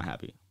doing if you're not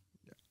happy.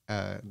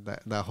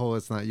 That whole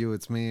 "it's not you,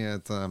 it's me."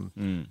 It's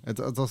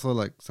also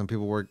like some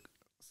people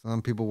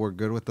work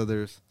good with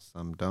others,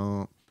 some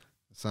don't.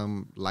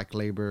 Some like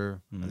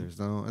labor, others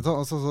don't. It's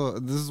also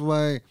this is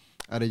why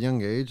at a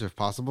young age, if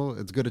possible,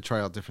 it's good to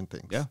try out different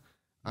things. Yeah.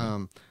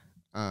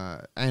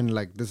 And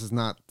like, this is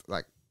not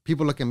like,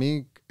 people look at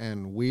me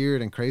and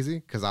weird and crazy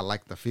because I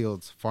like the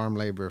fields, farm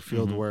labor,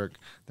 field work.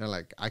 They're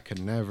like, I could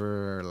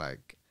never,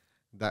 like,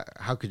 that.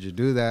 How could you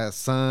do that?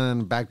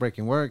 Sun,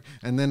 backbreaking work.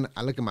 And then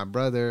I look at my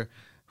brother,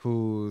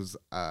 who's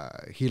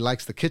he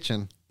likes the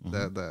kitchen,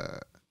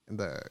 the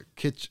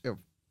kitchen,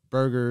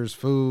 burgers,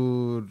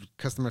 food,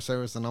 customer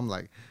service, and I'm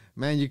like,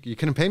 man, you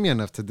couldn't pay me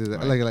enough to do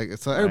that. Right. Like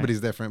so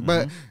everybody's different,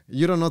 but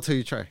you don't know till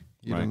you try.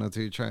 You don't know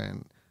till you try,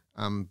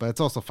 and but it's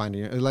also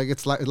finding, like,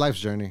 it's life's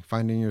journey,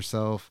 finding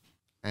yourself,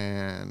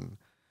 and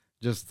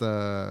just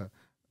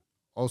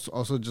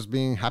also just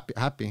being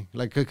happy,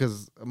 like,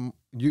 because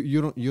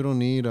you don't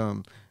need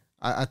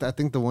I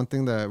think the one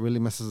thing that really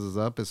messes us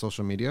up is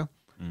social media,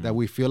 that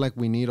we feel like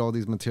we need all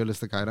these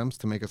materialistic items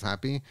to make us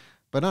happy.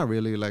 But not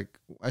really. Like,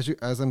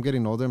 as I'm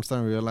getting older, I'm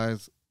starting to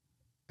realize,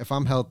 if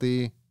I'm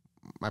healthy,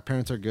 my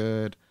parents are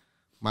good,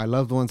 my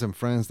loved ones and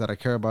friends that I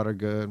care about are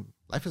good,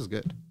 life is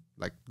good.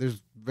 Like,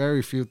 there's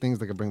very few things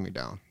that can bring me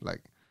down.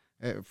 Like,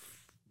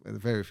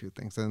 very few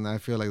things. And I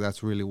feel like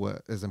that's really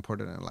what is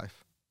important in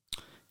life.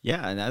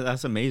 Yeah, and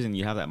that's amazing.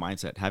 You have that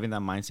mindset. Having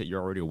that mindset,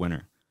 you're already a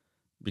winner.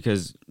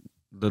 Because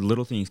the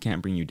little things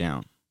can't bring you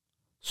down.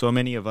 So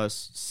many of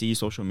us see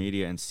social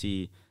media and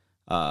see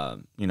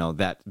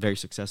that very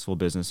successful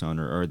business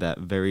owner, or that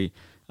very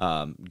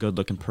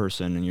good-looking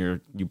person, and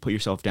you put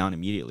yourself down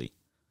immediately.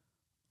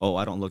 Oh,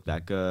 I don't look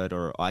that good,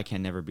 or I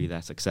can never be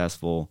that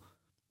successful.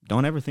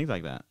 Don't ever think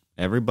like that.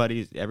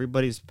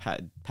 Everybody's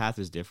path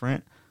is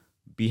different.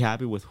 Be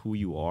happy with who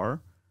you are,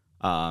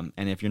 and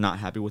if you're not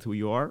happy with who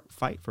you are,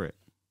 fight for it.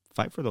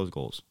 Fight for those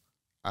goals.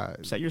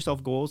 Set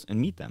yourself goals and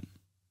meet them.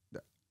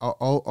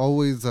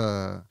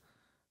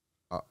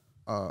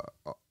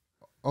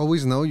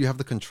 Always know you have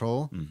the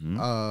control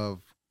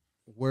of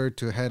where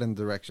to head and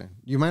direction.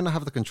 You might not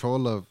have the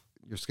control of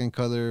your skin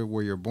color,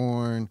 where you're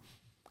born,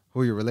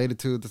 who you're related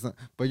to,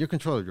 but you're in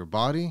control of your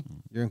body.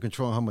 You're in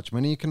control of how much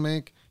money you can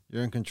make.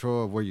 You're in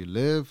control of where you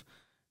live.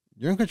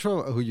 You're in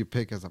control of who you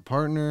pick as a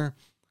partner,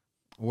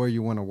 where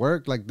you want to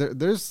work. Like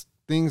there's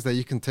things that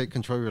you can take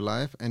control of your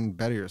life and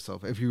better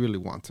yourself if you really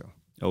want to.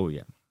 Oh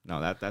yeah, no,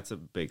 that's a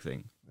big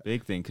thing,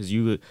 because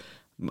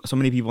so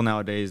many people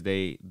nowadays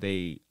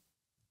they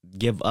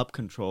give up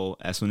control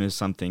as soon as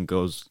something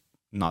goes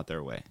not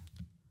their way.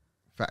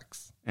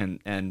 Facts.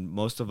 And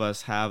most of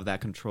us have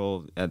that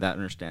control,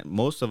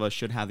 most of us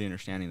should have the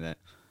understanding that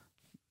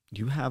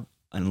you have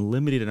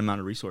unlimited amount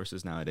of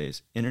resources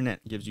nowadays.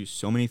 Internet gives you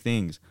so many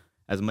things.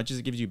 As much as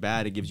it gives you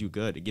bad, it gives you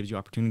good. It gives you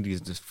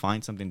opportunities to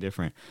find something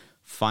different.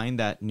 Find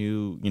that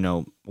new,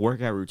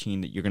 workout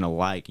routine that you're going to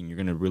like and you're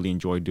going to really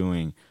enjoy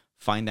doing.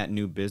 Find that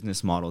new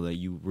business model that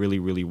you really,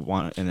 really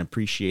want and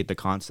appreciate the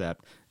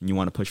concept and you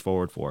want to push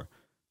forward for.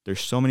 There's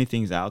so many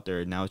things out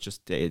there. Now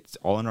it's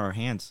all in our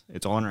hands.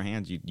 It's all in our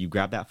hands. You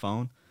grab that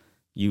phone,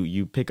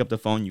 you pick up the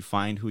phone, you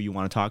find who you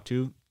want to talk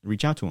to,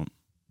 reach out to them.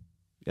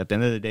 At the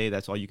end of the day,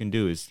 that's all you can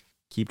do is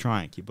keep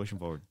trying, keep pushing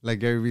forward. Like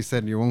Gary Vee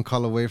said, you're one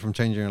call away from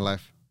changing your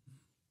life.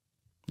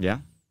 Yeah.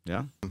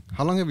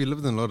 How long have you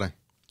lived in Lodi?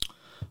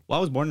 Well,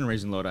 I was born and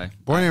raised in Lodi.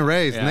 Born and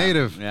raised, yeah,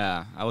 native.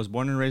 Yeah, I was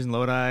born and raised in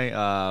Lodi.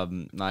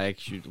 I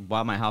actually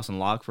bought my house in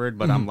Lockford,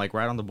 but I'm like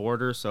right on the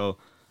border, so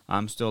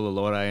I'm still a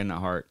Lodian at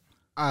heart.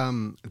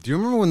 Do you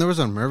remember when there was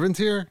a Mervyn's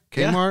here?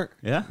 Kmart?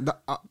 Yeah.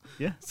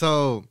 Yeah.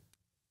 So,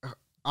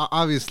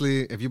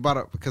 obviously, if you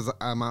bought because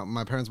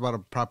my parents bought a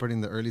property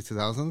in the early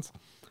 2000s,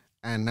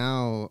 and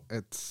now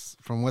it's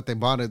from what they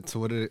bought it to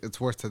what it's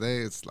worth today.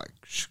 It's like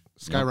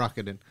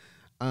skyrocketed.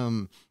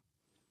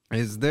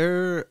 Is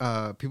there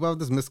people have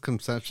this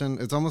misconception?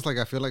 It's almost like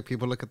I feel like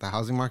people look at the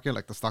housing market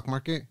like the stock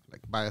market,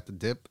 like buy at the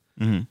dip.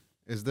 Mm-hmm.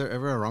 Is there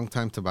ever a wrong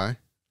time to buy?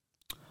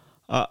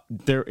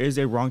 There is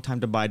a wrong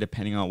time to buy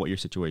depending on what your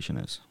situation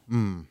is.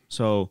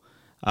 So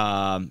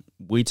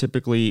we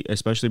typically,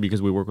 especially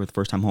because we work with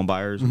first-time home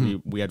buyers,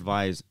 we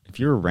advise if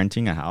you're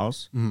renting a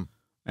house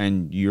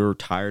and you're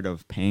tired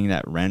of paying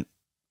that rent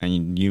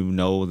and you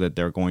know that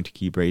they're going to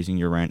keep raising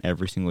your rent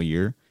every single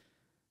year,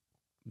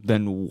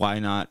 then why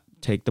not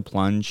take the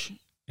plunge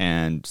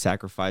and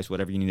sacrifice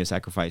whatever you need to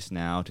sacrifice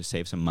now to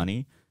save some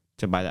money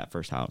to buy that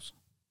first house?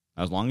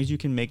 As long as you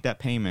can make that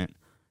payment,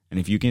 and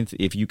if you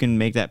can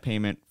make that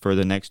payment for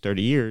the next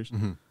 30 years,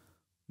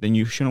 then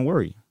you shouldn't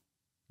worry,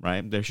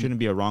 right? There shouldn't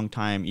be a wrong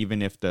time,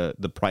 even if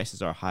the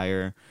prices are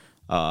higher,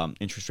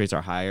 interest rates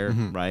are higher,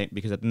 right?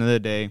 Because at the end of the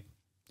day,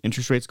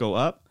 interest rates go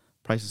up,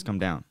 prices come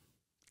down.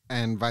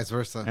 And vice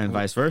versa.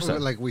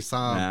 Like we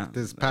saw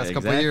this past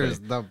couple of years,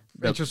 the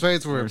interest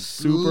rates were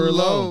super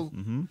low.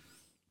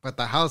 But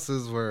the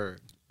houses were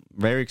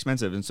very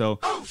expensive. And so,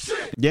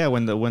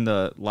 when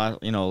the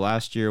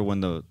last year when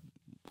the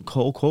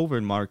whole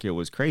COVID market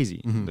was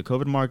crazy, the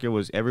COVID market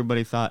was,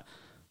 everybody thought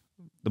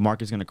the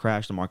market's going to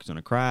crash. The market's going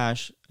to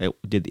crash. It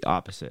did the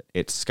opposite.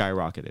 It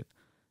skyrocketed.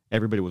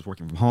 Everybody was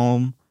working from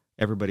home.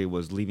 Everybody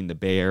was leaving the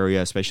Bay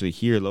Area, especially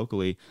here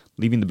locally,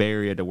 leaving the Bay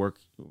Area to work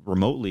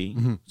remotely.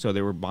 So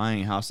they were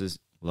buying houses,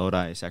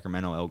 Lodi,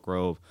 Sacramento, Elk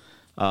Grove,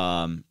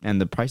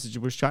 and the prices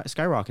were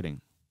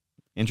skyrocketing.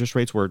 Interest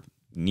rates were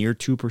near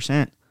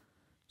 2%.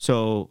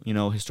 So,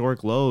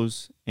 historic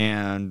lows,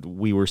 and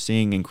we were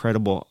seeing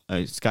incredible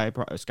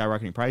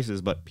skyrocketing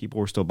prices, but people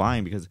were still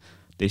buying because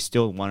they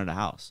still wanted a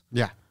house.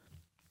 Yeah.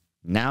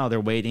 Now they're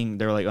waiting.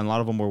 They're like, a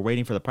lot of them were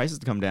waiting for the prices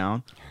to come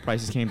down.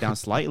 Prices came down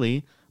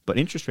slightly, but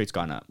interest rates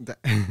gone up.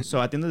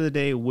 So at the end of the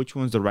day, which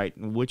one's the right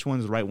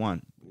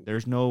one?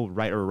 There's no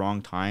right or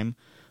wrong time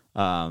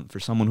for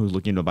someone who's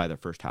looking to buy their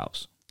first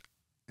house.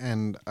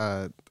 And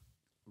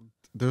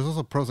there's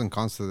also pros and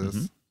cons to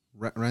this.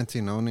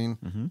 Renting,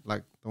 owning.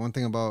 Like the one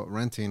thing about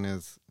renting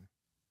is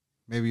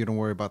maybe you don't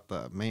worry about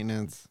the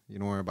maintenance, you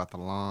don't worry about the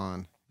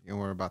lawn, you don't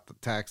worry about the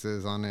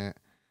taxes on it,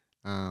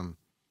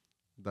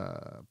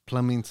 the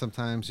plumbing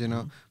sometimes,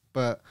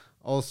 but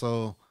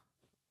also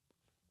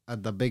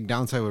the big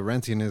downside with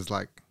renting is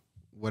like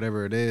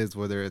whatever it is,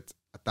 whether it's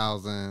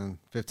 $1,000,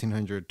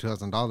 $1,500,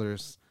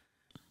 $2,000,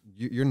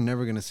 you're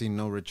never gonna see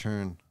no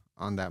return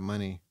on that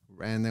money.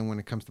 And then when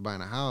it comes to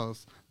buying a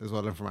house, this is what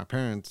I learned from my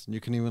parents. You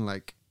can even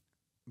like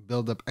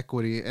build up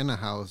equity in a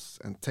house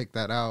and take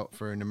that out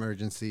for an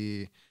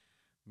emergency,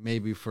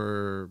 maybe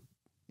for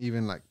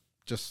even like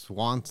just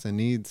wants and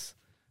needs.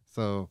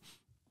 So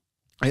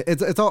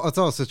it's all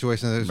a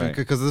situation, right?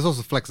 Because there's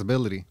also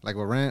flexibility. Like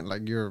with rent,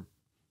 like you're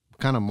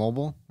kind of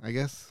mobile, I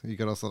guess. You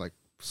could also like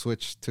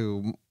switch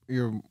to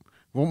you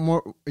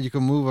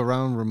can move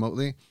around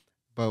remotely,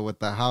 but with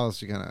the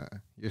house,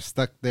 you're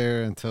stuck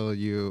there until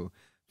you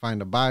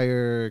find a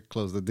buyer,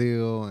 close the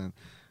deal. And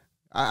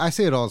I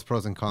see it all as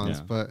pros and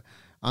cons, but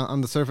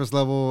on the surface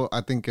level, I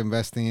think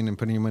investing and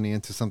putting your money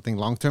into something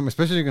long-term,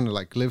 especially if you're going to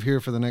like live here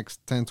for the next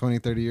 10, 20,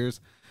 30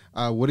 years.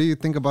 What do you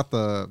think about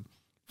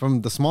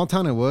from the small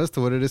town it was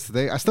to what it is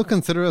today? I still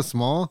consider it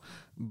small,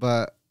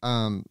 but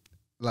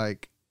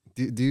like,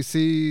 do you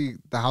see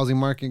the housing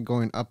market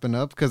going up and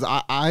up? Because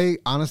I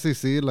honestly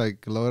see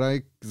like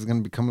Lodi is going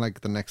to become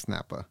like the next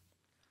Napa.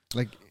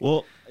 Like,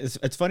 Well,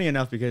 it's funny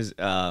enough because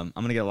I'm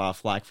gonna get a lot of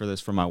flack for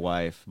this from my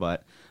wife,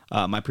 but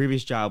my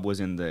previous job was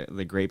in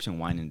the grapes and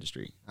wine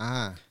industry.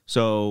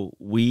 So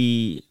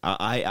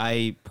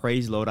I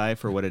praise Lodi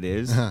for what it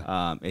is.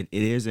 It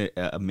is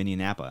a mini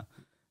Napa,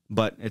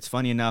 but it's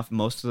funny enough.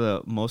 Most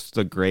of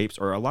the grapes,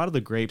 or a lot of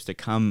the grapes that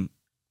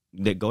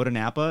go to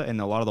Napa, and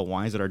a lot of the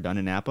wines that are done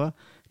in Napa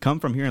come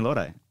from here in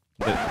Lodi.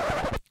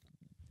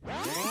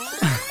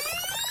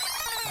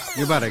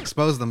 You're about to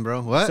expose them,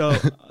 bro. What?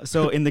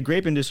 So in the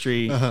grape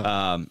industry,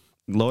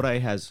 Lodi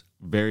has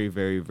very,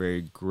 very,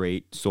 very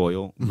great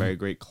soil, very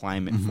great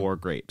climate for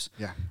grapes.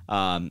 Yeah.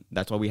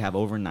 That's why we have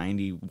over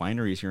 90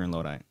 wineries here in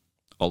Lodi.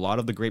 A lot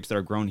of the grapes that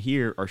are grown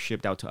here are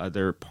shipped out to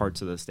other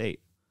parts of the state.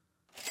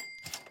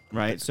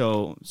 Right.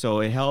 So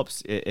it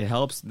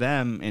helps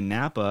them in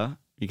Napa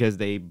because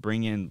they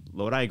bring in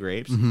Lodi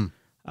grapes, and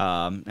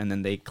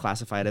then they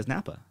classify it as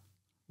Napa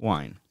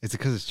wine. Is it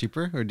because it's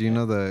cheaper, or do you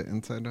know the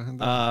inside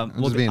behind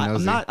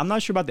that? I'm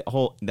not sure about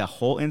the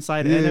whole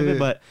inside end of it,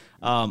 but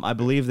I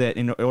believe that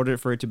in order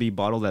for it to be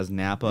bottled as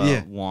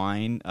Napa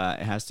wine,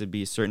 it has to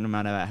be a certain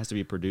amount of it has to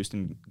be produced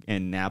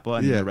in Napa,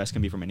 and the rest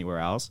can be from anywhere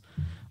else.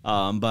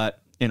 But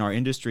in our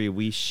industry,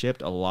 we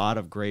shipped a lot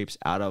of grapes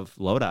out of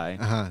Lodi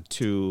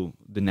to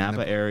the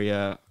Napa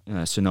area,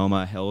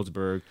 Sonoma,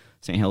 Healdsburg,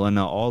 St.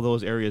 Helena, all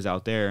those areas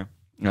out there,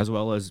 as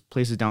well as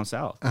places down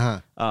south,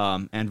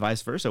 and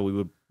vice versa. We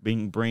would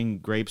bring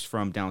grapes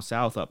from down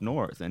south up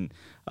north, and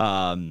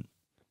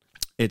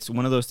it's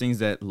one of those things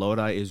that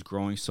Lodi is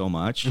growing so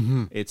much.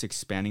 It's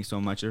expanding so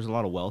much. There's a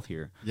lot of wealth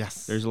here.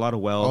 Yes, there's a lot of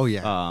wealth. Oh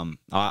yeah.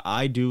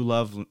 I do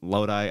love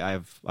Lodi.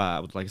 I've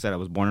like I said, I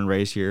was born and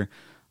raised here.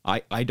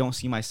 I don't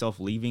see myself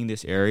leaving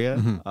this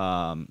area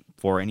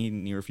for any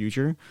near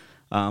future,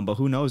 but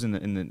who knows in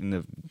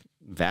the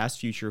vast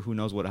future? Who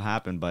knows what will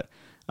happen? But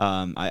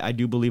I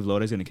do believe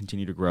Lodi is going to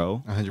continue to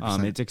grow.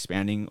 100%. It's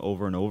expanding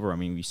over and over. I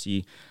mean, we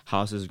see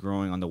houses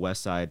growing on the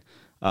west side.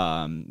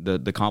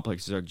 The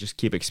complexes are just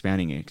keep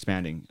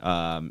expanding.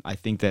 I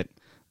think that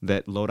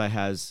Lodi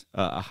has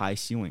a high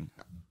ceiling.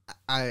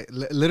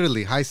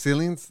 Literally high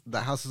ceilings.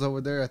 The houses over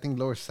there, I think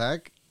Lower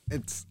Sac,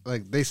 it's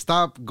like they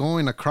stopped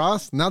going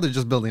across. Now they're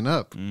just building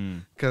up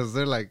because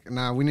they're like,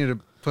 nah, we need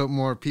to put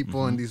more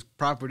people in these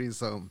properties.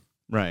 So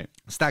right,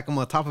 stack them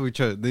on top of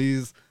each other.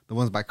 The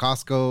ones by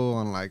Costco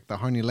on like the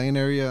Harney Lane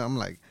area. I'm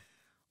like,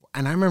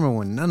 and I remember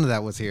when none of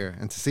that was here,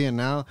 and to see it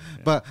now.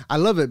 Yeah. But I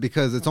love it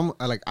because it's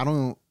almost like I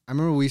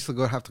remember we used to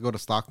have to go to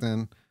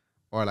Stockton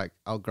or like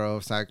Elk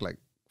Grove, Sac, like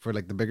for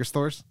like the bigger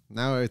stores.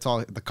 Now it's all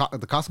the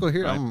Costco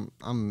here. Right.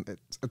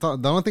 It's all,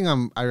 the only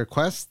thing I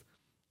request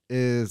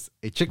is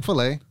a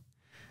Chick-fil-A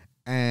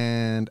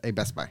and a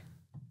Best Buy.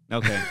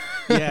 Okay.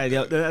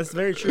 Yeah, that's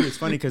very true. It's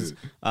funny because,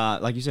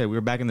 like you said, we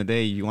were back in the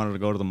day. You wanted to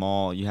go to the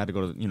mall. You had to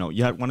go to,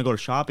 want to go to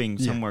shopping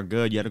somewhere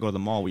good. You had to go to the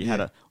mall. We had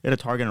a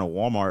Target and a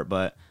Walmart,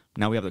 but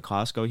now we have the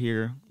Costco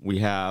here. We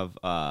have,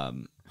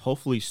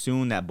 hopefully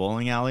soon, that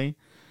bowling alley.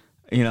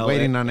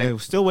 Waiting on it.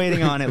 Still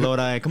waiting on it,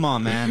 Lodi. Come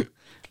on, man.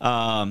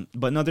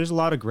 But no, there's a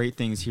lot of great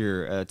things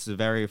here. It's a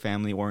very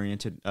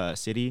family-oriented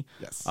city.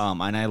 Yes.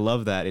 And I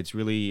love that. It's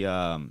really,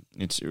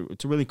 it's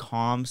a really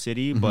calm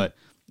city, but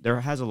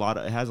it has a lot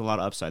of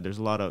upside. There's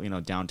a lot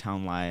of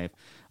downtown life.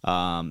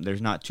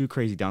 There's not too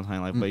crazy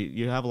downtown life, but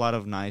you have a lot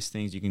of nice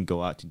things you can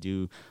go out to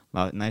do.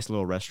 Nice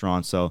little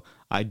restaurants. So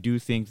I do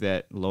think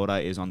that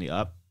Lodi is on the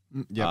up.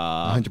 Yeah,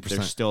 100%.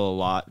 There's still a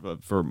lot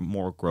for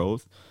more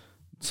growth.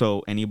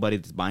 So anybody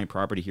that's buying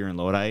property here in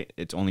Lodi,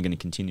 it's only going to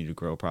continue to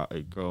grow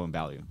in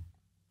value.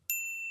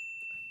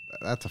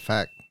 That's a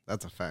fact.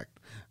 Something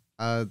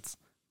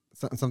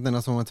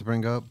else I wanted to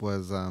bring up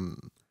was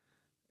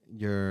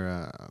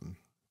your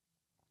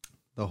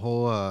the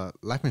whole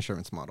life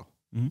insurance model.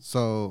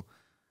 So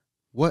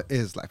what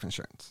is life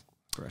insurance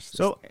for us?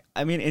 So,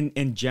 I mean,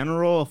 in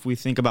general, if we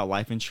think about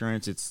life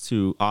insurance, it's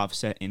to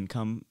offset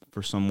income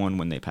for someone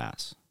when they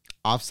pass.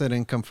 Offset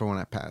income for when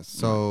I pass.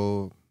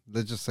 So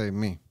let's just say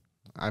me.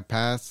 I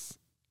pass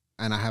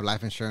and I have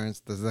life insurance.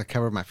 Does that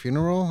cover my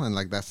funeral and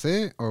like that's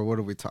it? Or what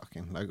are we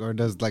talking? Like, or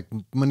does like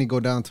money go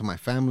down to my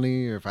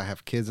family, or if I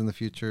have kids in the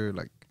future?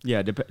 Like,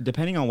 yeah,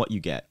 depending on what you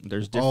get.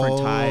 There's different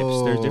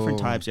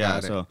types.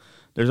 Yeah, so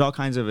there's all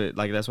kinds of it.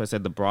 Like that's why I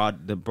said the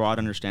broad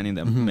understanding,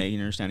 the main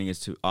understanding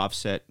is to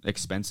offset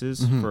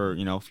expenses for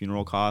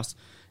funeral costs,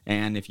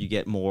 and if you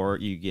get more,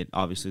 you get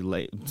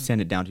obviously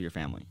send it down to your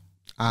family.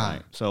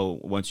 Right? So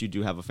once you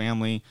do have a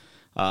family,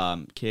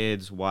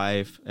 kids,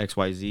 wife,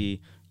 XYZ,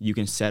 you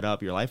can set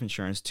up your life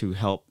insurance to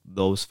help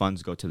those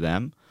funds go to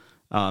them,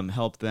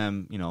 help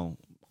them,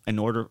 in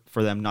order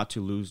for them not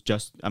to lose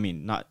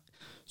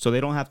so they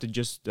don't have to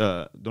just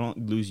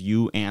don't lose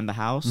you and the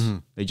house.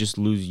 They just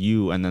lose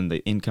you, and then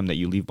the income that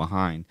you leave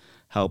behind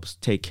helps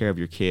take care of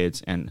your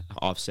kids and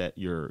offset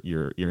your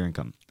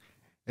income.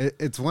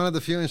 It's one of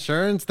the few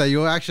insurance that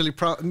you actually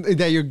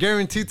that you're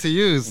guaranteed to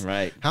use.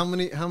 Right. How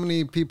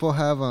many people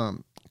have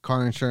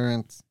car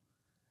insurance,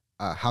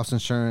 house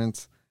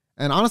insurance,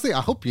 And honestly, I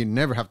hope you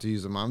never have to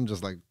use them. I'm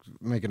just like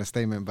making a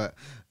statement, but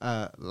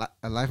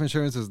life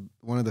insurance is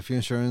one of the few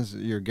insurance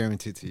you're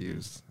guaranteed to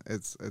use.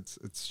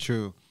 It's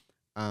true.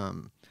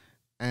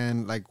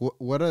 And like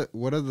what are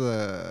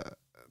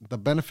the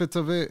benefits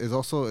of it is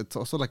also, it's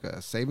also like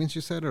a savings,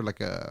 you said, or like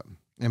a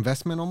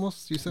investment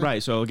almost, you said?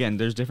 Right. So again,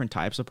 there's different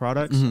types of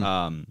products.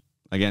 Mm-hmm.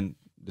 Again,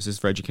 this is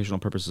for educational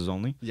purposes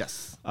only.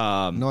 Yes.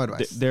 No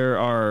advice. There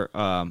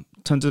are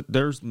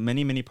there's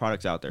many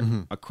products out there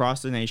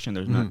across the nation.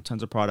 There's not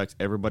tons of products.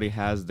 Everybody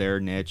has their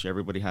niche.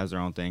 Everybody has their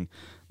own thing.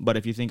 But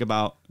if you think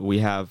about, we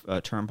have a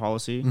term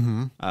policy,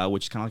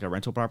 which is kind of like a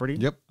rental property.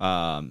 Yep.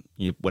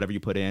 Whatever you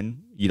put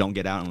in, you don't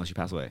get out unless you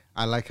pass away.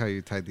 I like how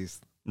you tied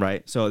these.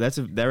 Right. So that's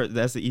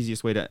the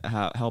easiest way to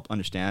help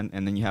understand.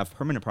 And then you have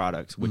permanent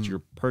products, which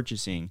you're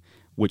purchasing,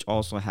 which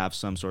also have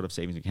some sort of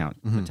savings account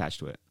attached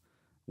to it,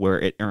 where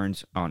it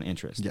earns on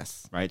interest.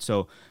 Yes. Right.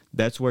 So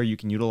that's where you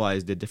can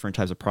utilize the different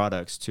types of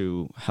products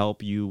to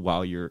help you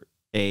while you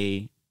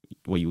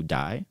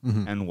die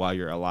and while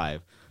you're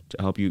alive, to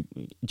help you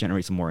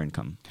generate some more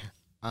income.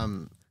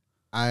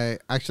 I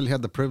actually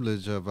had the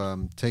privilege of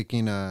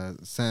taking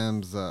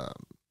Sam's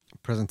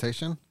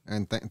presentation,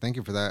 and thank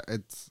you for that.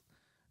 It's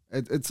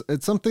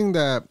something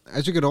that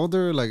as you get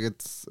older, like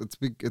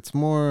it's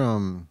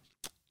more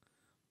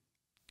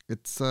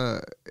it's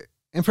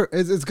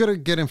good to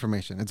get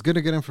information. It's good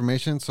to get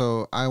information.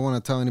 So I want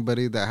to tell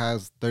anybody that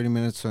has 30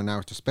 minutes to an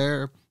hour to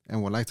spare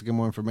and would like to get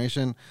more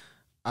information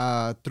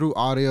through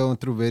audio and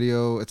through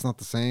video. It's not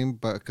the same,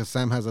 but because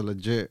Sam has a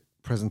legit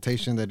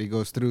presentation that he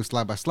goes through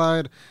slide by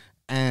slide,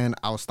 and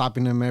I was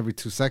stopping him every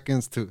 2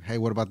 seconds to, hey,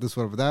 what about this?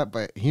 What about that?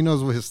 But he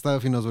knows what his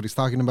stuff. He knows what he's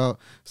talking about.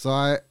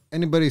 So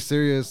anybody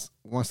serious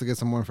wants to get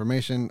some more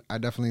information, I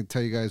definitely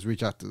tell you guys,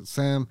 reach out to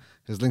Sam.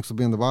 His links will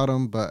be in the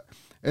bottom. But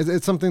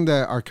it's something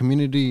that our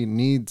community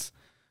needs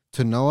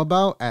to know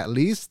about at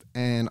least.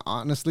 And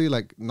honestly,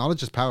 like,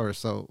 knowledge is power.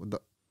 So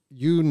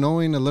you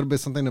knowing a little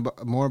bit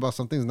more about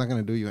something is not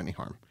going to do you any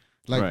harm.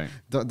 Like, right.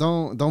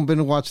 Don't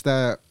binge watch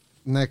that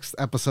next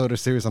episode or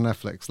series on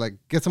Netflix. Like,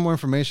 get some more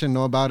information,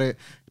 know about it.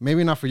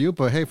 Maybe not for you,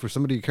 but hey, for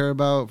somebody you care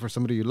about, for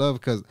somebody you love,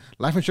 because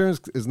life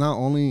insurance is not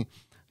only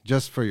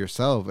just for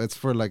yourself. It's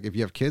for, like, if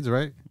you have kids,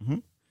 right?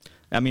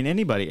 I mean,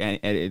 anybody,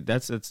 and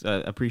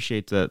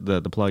appreciate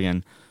the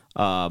plug-in.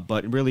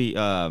 But really,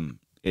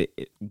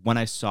 when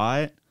I saw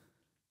it,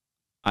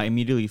 I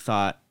immediately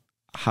thought,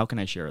 how can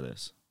I share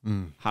this?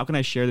 How can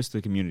I share this to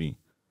the community?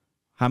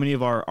 How many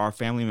of our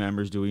family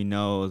members do we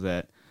know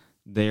that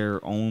their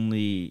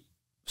only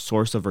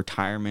source of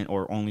retirement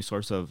or only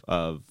source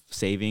of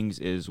savings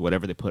is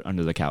whatever they put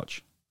under the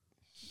couch,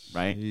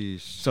 right?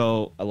 Yeesh.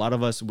 So a lot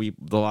of us, a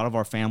lot of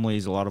our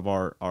families, a lot of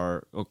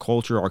our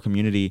culture, our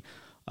community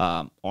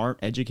aren't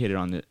educated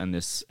on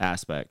this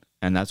aspect,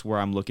 and that's where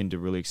I'm looking to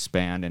really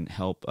expand and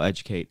help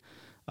educate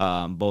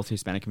both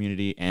Hispanic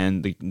community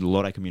and the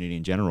Lodi community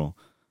in general.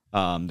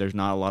 There's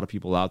not a lot of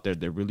people out there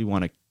that really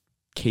want to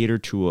cater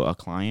to a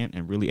client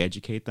and really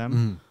educate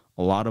them.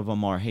 A lot of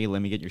them are, hey,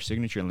 let me get your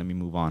signature and let me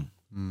move on.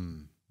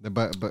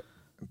 But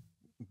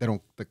they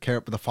don't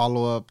the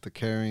follow up, the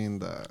caring,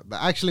 the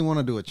actually want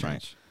to do a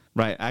change.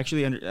 Right.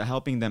 Actually,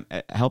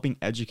 helping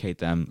educate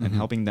them and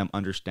helping them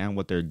understand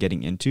what they're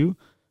getting into,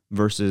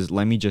 versus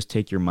let me just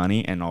take your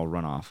money and I'll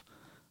run off.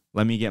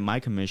 Let me get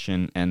my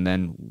commission, and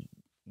then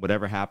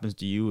whatever happens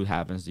to you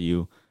happens to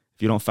you.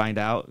 If you don't find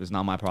out, it's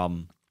not my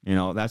problem. You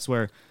know, that's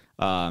where,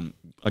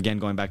 again,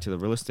 going back to the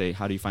real estate,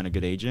 how do you find a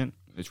good agent?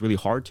 It's really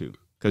hard to,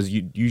 because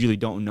you usually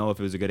don't know if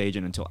it was a good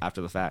agent until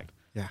after the fact.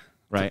 Yeah.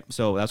 Right.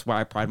 So that's why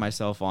I pride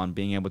myself on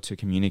being able to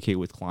communicate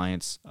with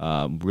clients,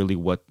 really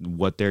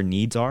what their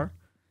needs are,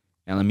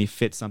 and let me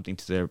fit something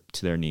to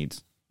their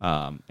needs.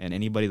 And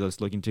anybody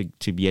that's looking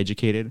to be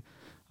educated,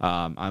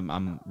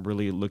 I'm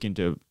really looking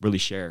to really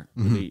share,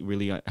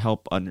 really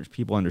help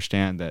people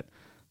understand that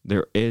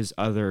there is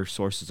other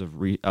sources of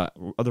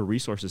other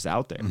resources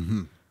out there.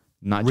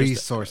 Not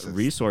resources. Just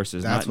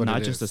resources, That's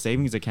not just a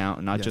savings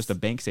account, not just a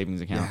bank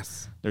savings account.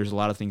 Yes. There's a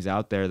lot of things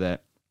out there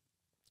that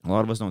a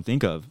lot of us don't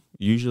think of.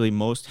 Usually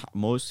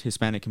most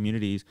Hispanic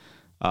communities,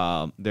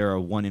 they're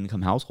a one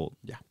income household.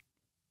 Yeah.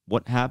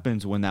 What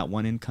happens when that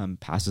one income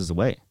passes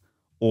away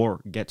or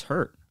gets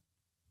hurt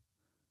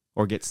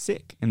or gets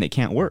sick and they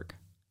can't work?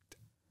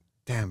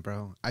 Damn,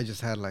 bro. I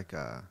just had like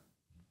an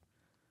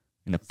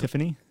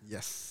epiphany.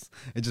 Yes.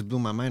 It just blew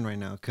my mind right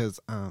now, because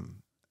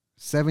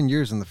 7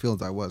 years in the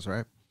fields I was,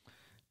 right?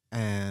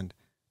 And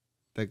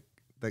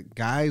the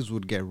guys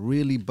would get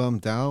really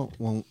bummed out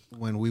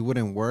when we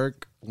wouldn't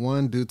work.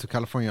 One, due to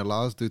California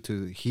laws, due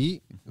to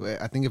heat.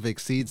 I think if it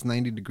exceeds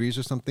 90 degrees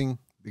or something,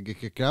 they get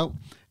kicked out.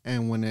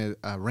 And when it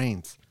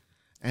rains.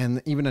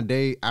 And even a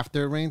day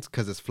after it rains,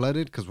 because it's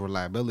flooded, because we're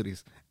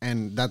liabilities.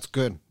 And that's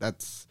good.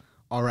 That's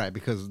all right,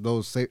 because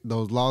those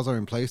laws are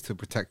in place to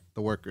protect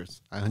the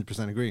workers. I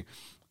 100% agree.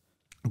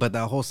 But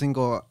that whole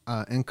single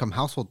income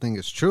household thing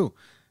is true,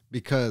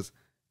 because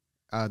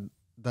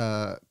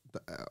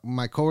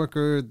my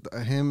coworker,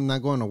 him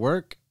not going to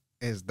work,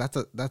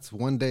 that's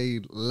 1 day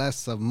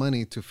less of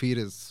money to feed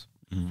his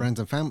friends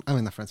and family. I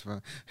mean, not friends and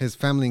family, his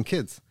family and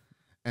kids.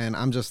 And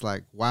I'm just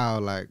like, wow,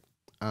 like,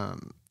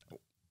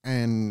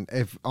 and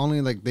if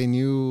only like they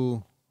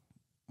knew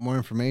more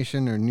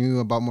information or knew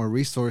about more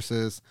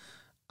resources,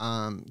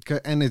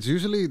 and it's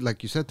usually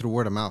like you said through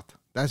word of mouth.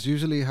 That's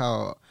usually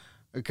how,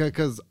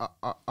 because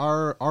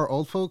our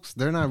old folks,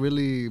 they're not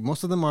really,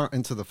 most of them aren't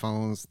into the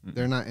phones. Mm-hmm.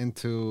 They're not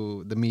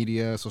into the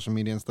media, social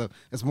media and stuff.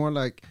 It's more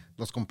like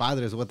los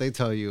compadres, what they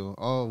tell you.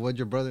 Oh, what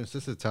your brother and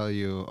sister tell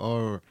you,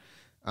 or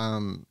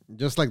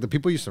just like the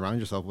people you surround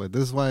yourself with.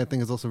 This is why I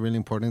think it's also really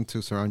important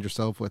to surround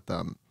yourself with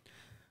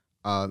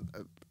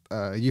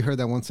you heard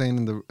that one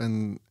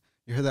saying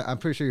you heard that, I'm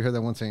pretty sure you heard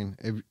that one saying,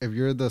 if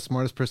you're the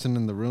smartest person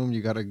in the room,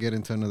 you got to get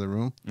into another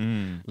room.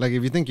 Like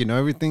if you think you know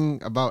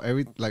everything about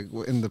like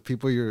in the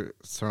people you're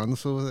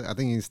surrounded with, I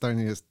think you're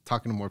starting to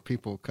talking to more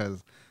people,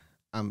 because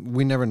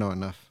we never know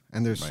enough,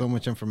 and there's so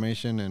much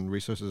information and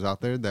resources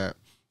out there that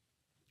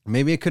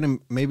maybe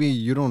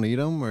you don't need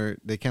them or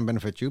they can't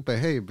benefit you,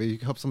 but you can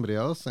help somebody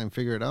else and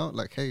figure it out.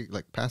 Like, hey,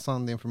 like pass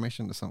on the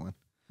information to someone.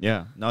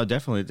 Yeah, no,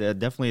 definitely.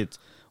 It's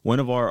one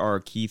of our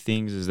key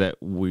things is that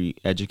we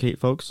educate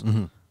folks.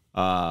 Mm-hmm.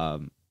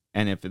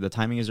 And if the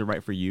timing isn't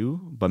right for you,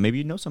 but maybe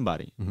you know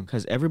somebody,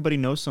 because everybody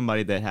knows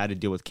somebody that had to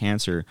deal with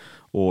cancer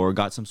or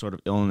got some sort of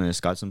illness,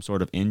 got some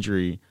sort of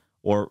injury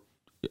or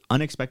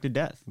unexpected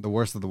death. The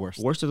worst of the worst.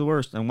 Worst of the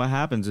worst. And what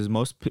happens is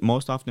most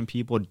often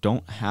people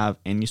don't have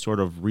any sort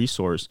of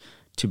resource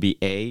to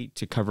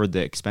to cover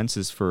the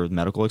expenses for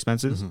medical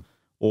expenses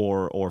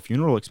or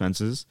funeral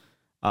expenses.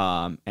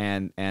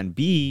 And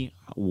B,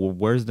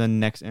 where's the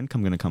next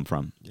income going to come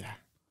from? Yeah.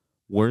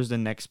 Where's the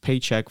next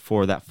paycheck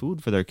for that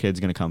food for their kids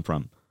going to come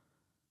from?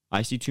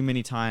 I see too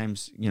many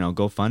times,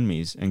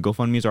 GoFundMes, and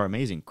GoFundMes are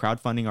amazing.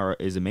 Crowdfunding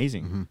is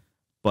amazing.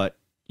 But,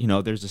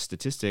 there's a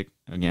statistic,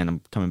 again,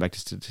 I'm coming back to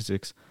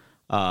statistics,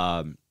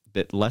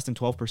 that less than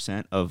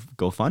 12% of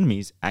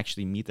GoFundMes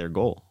actually meet their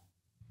goal.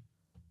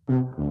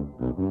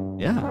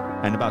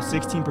 Yeah. And about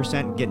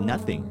 16% get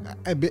nothing.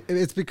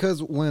 It's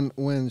because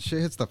when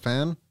shit hits the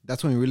fan,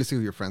 that's when you really see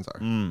who your friends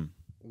are.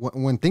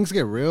 When things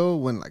get real,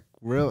 when like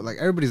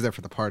everybody's there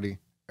for the party,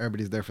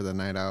 everybody's there for the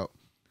night out.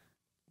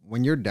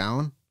 When you're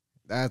down,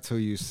 that's who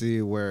you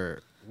see.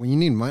 When you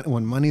need money,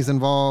 when money's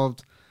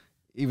involved,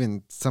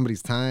 even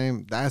somebody's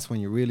time, that's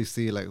when you really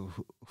see like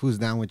who's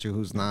down with you,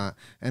 who's not.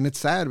 And it's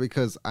sad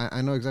because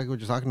I know exactly what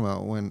you're talking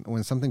about.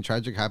 When something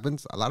tragic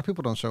happens, a lot of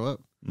people don't show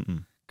up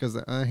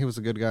because he was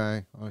a good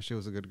guy, or she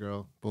was a good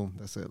girl. Boom,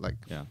 that's it. Like,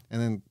 yeah.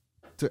 And then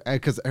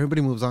because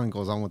everybody moves on and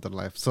goes on with their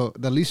life. So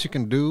the least you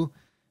can do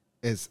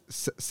is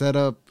set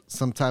up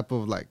some type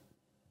of like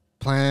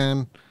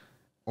plan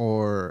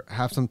or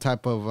have some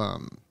type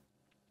of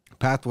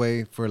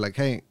pathway for like,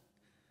 hey,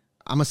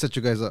 I'm gonna set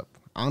you guys up.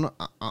 I don't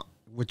know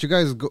what you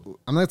guys go.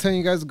 I'm not telling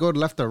you guys to go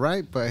left or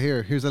right, but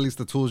here's at least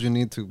the tools you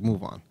need to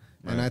move on.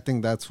 Right. And I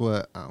think that's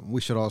what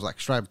we should all like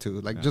strive to.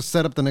 Like, just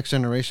set up the next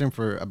generation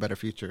for a better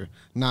future,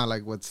 not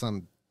like with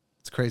some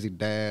crazy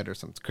debt or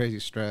some crazy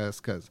stress.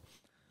 Because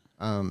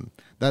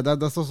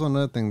that's also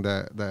another thing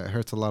that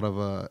hurts a lot of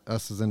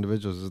us as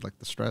individuals is like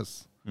the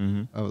stress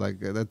of like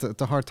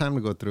it's a hard time to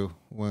go through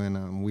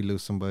when we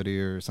lose somebody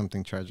or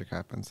something tragic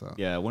happens. So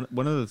yeah,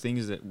 one of the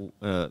things that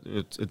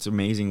it's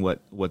amazing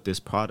what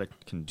this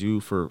product can do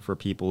for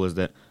people is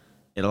that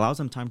it allows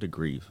them time to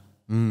grieve.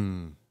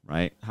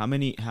 Right? How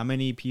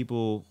many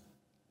people?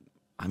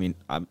 I mean,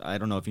 I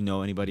don't know if you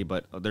know anybody,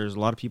 but there's a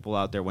lot of people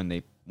out there when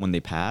they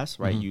pass,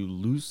 right? You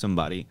lose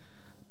somebody,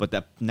 but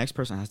that next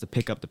person has to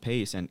pick up the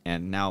pace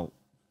and now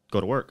go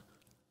to work.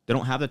 They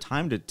don't have the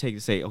time to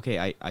say,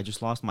 okay, I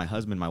just lost my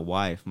husband, my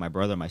wife, my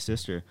brother, my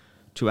sister,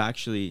 to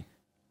actually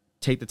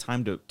take the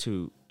time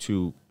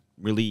to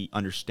really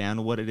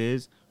understand what it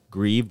is,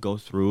 grieve, go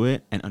through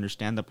it, and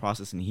understand the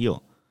process and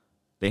heal.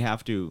 They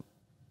have to,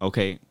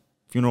 okay,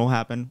 funeral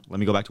happened, let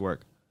me go back to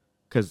work.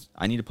 Because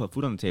I need to put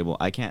food on the table.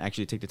 I can't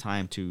actually take the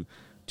time to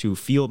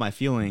feel my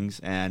feelings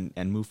and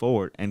move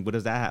forward. And what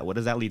does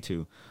that lead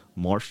to?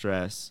 More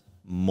stress,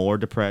 more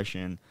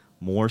depression,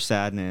 more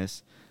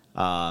sadness,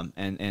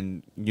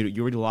 and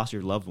you already lost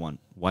your loved one.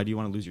 Why do you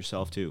want to lose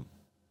yourself too?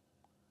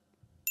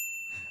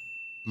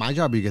 My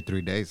job, you get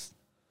 3 days.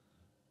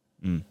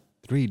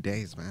 3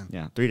 days, man.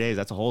 Yeah, 3 days.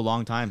 That's a whole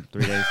long time.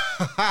 3 days.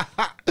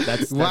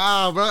 That's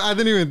wow, bro. I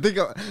didn't even think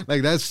of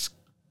like that's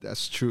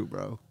true,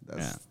 bro.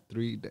 That's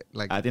 3 days.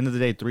 Like at the end of the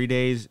day, 3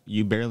 days,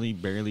 you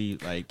barely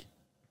like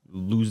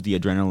lose the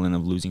adrenaline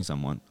of losing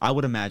someone. I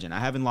would imagine. I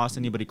haven't lost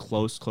anybody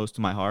close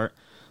to my heart,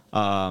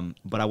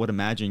 but I would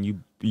imagine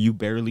you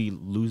barely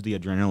lose the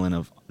adrenaline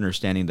of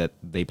understanding that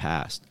they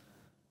passed.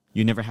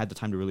 You never had the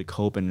time to really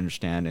cope and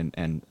understand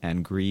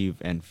and grieve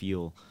and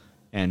feel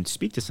and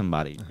speak to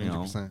somebody.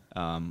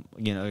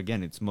 100%.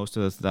 Again, it's most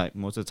of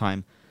the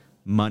time,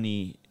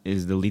 money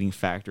is the leading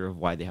factor of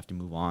why they have to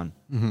move on.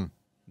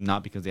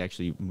 Not because they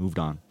actually moved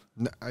on.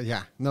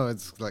 No,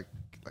 it's like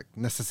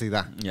necessity.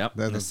 Yep,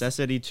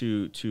 necessity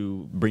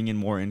to bring in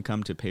more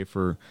income to pay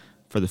for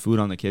the food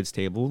on the kids'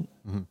 table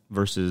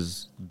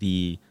versus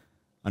the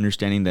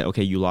understanding that,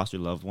 okay, you lost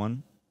your loved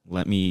one.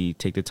 Let me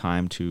take the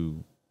time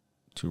to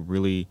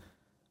really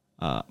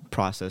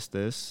process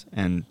this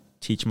and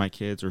teach my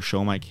kids or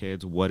show my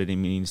kids what it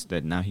means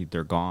that now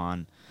they're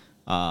gone.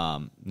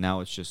 Now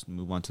it's just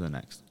move on to the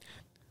next.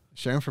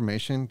 Share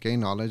information,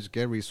 gain knowledge,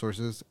 get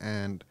resources,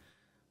 and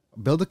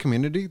build a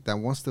community that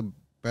wants to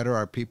better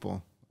our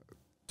people.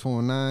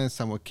 209,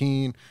 San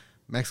Joaquin,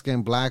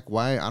 Mexican, black,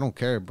 white, I don't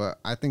care. But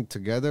I think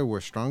together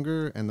we're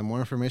stronger, and the more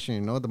information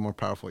you know, the more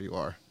powerful you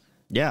are.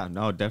 Yeah,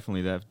 no,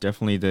 definitely.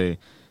 Definitely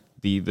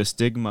the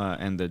stigma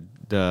and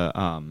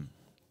the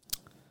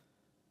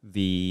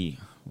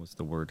what's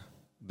the word?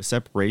 The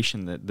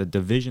separation, the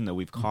division that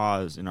we've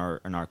caused in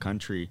our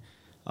country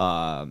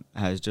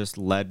has just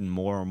led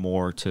more and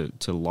more to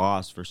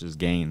loss versus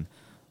gain.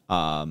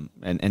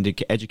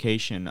 And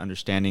education,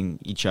 understanding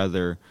each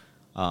other,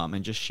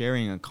 and just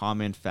sharing a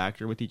common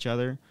factor with each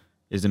other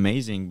is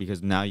amazing,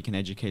 because now you can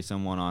educate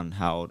someone on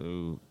how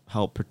to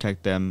help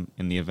protect them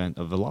in the event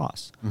of a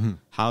loss,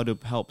 how to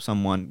help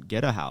someone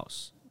get a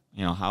house,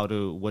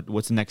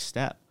 what's the next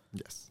step.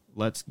 Yes.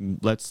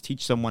 Let's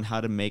teach someone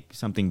how to make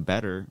something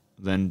better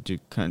than to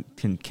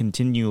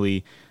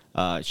continually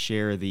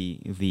share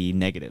the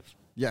negative.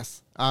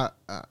 Yes.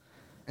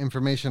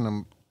 Information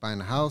on buying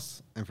a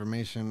house,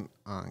 information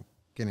on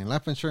getting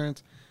life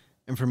insurance,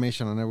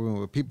 information on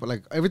everyone with people.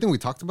 Like everything we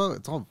talked about,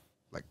 it's all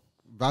like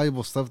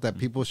valuable stuff that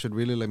people should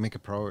really like make a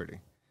priority.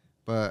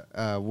 But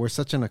we're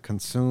such in a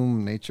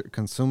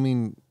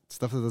consuming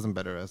stuff that doesn't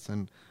better us.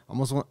 And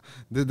almost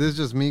this is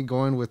just me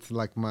going with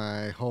like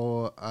my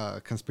whole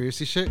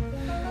conspiracy shit.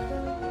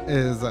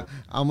 I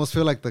almost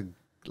feel like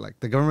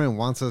the government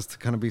wants us to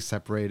kind of be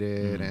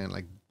separated and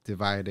like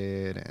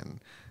divided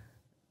and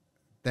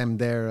them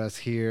there, us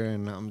here,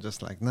 and I'm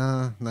just like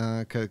nah,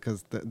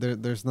 because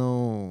there's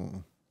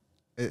no,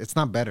 it's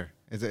not better.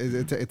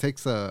 It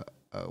takes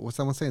what's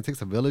someone saying? It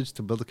takes a village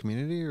to build a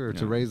community or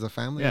to raise a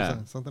family, or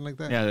something like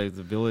that. Yeah,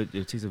 the village.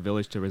 It takes a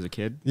village to raise a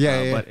kid.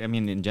 Yeah. But I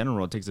mean, in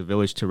general, it takes a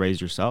village to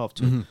raise yourself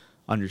to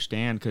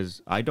understand.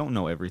 Because I don't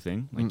know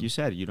everything, like you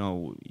said.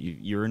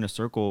 You're in a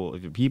circle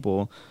of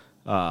people.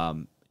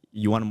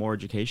 You want more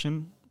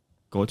education?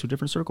 Go to a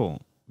different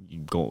circle.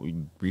 You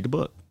read a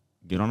book.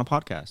 Get on a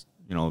podcast.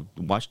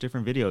 Watch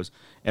different videos.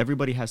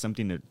 Everybody has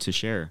something to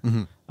share.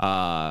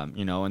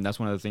 And that's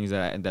one of the things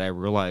that I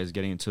realized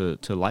getting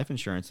into life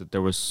insurance, that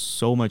there was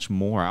so much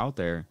more out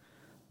there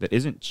that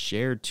isn't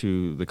shared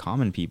to the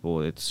common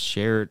people. It's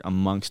shared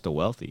amongst the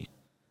wealthy,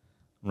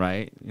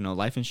 right?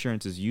 Life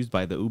insurance is used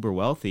by the uber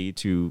wealthy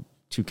to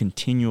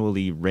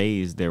continually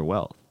raise their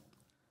wealth.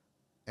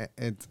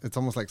 It's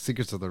almost like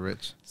secrets of the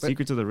rich.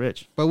 Secrets of the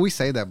rich. But we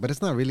say that, but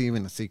it's not really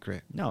even a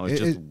secret. No, it's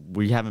just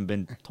we haven't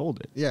been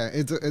told it. Yeah,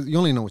 you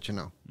only know what you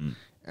know.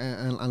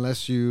 And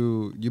unless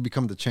you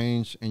become the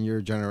change in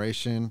your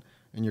generation,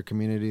 in your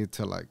community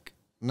to like,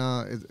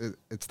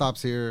 it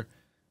stops here.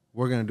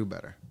 We're going to do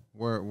better.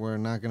 We're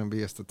not going to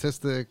be a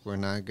statistic. We're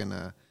not going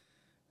to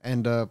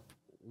end up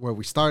where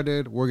we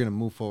started. We're going to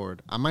move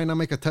forward. I might not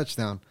make a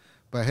touchdown,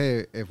 but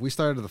hey, if we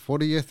started at the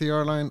 40th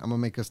yard line, I'm going to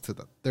make us to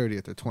the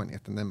 30th or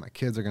 20th. And then my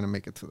kids are going to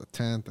make it to the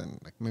 10th.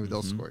 And like maybe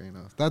they'll score,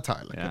 That's how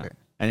I look at it.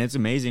 And it's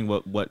amazing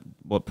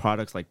what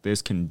products like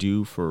this can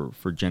do for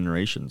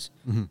generations.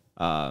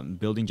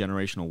 Building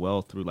generational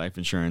wealth through life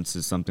insurance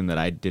is something that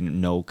I didn't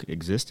know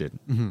existed.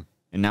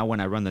 And now when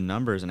I run the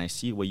numbers and I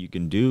see what you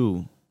can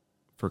do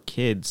for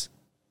kids,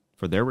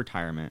 for their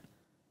retirement,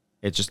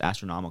 it's just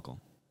astronomical.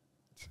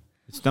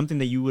 It's something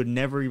that you would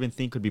never even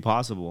think could be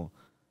possible.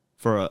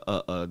 For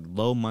a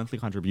low monthly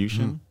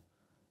contribution,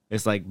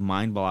 it's like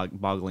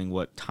mind-boggling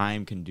what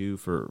time can do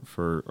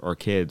for our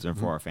kids and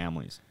for our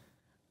families.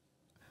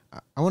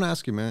 I want to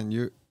ask you, man.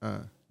 You're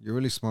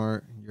really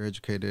smart. You're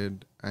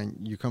educated,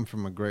 and you come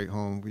from a great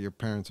home. Your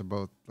parents are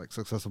both like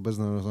successful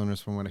business owners,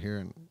 from what I hear,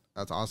 and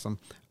that's awesome.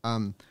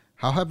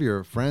 How have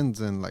your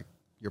friends and like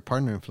your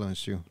partner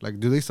influenced you? Like,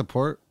 do they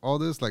support all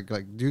this? Like,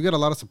 do you get a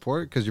lot of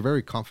support? Because you're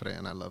very confident,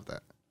 and I love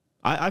that.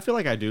 I feel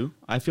like I do.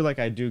 I feel like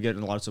I do get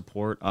a lot of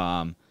support.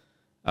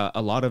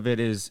 A lot of it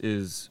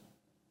is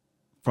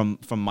from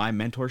my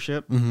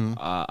mentorship.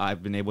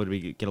 I've been able to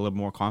get a little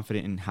more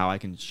confident in how I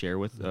can share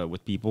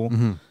with people.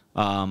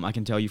 I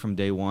can tell you from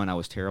day one, I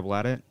was terrible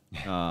at it.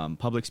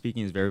 Public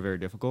speaking is very, very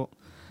difficult.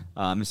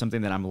 It's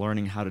something that I'm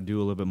learning how to do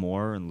a little bit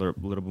more and a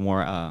little bit more.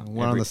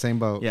 We're on the same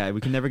boat. Yeah,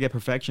 we can never get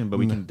perfection, but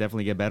we can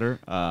definitely get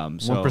better.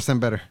 1%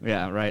 better.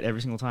 Yeah, right.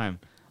 Every single time.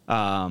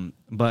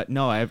 But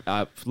no,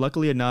 I've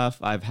luckily enough,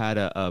 I've had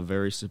a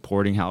very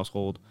supporting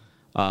household.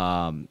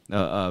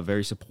 A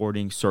very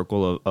supporting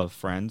circle of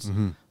friends.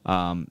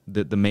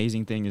 The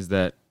amazing thing is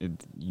that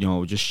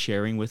just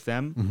sharing with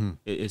them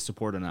is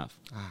support enough.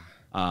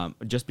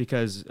 Just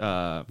because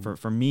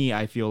for me,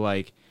 I feel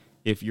like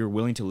if you're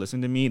willing to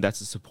listen to me,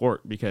 that's a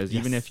support. Because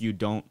even if you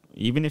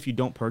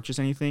don't purchase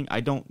anything,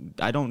 I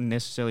don't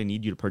necessarily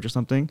need you to purchase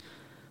something.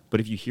 But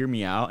if you hear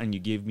me out and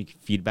you give me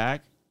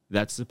feedback,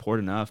 that's support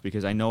enough,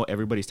 because I know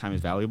everybody's time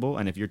is valuable.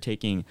 And if you're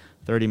taking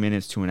 30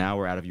 minutes to an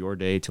hour out of your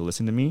day to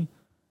listen to me,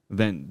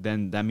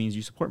 then that means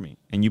you support me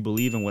and you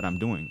believe in what I'm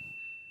doing.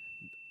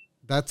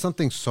 That's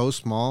something so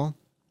small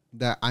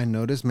that I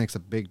notice makes a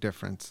big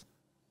difference.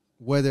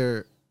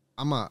 Whether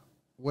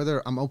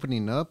I'm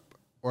opening up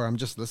or I'm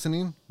just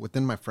listening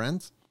within my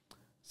friends,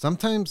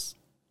 sometimes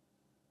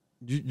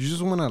you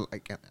just want to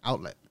like an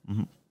outlet,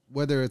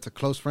 whether it's a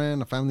close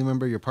friend, a family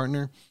member, your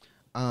partner.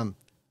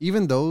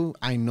 Even though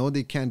I know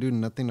they can't do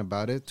nothing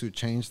about it to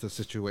change the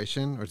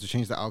situation or to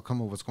change the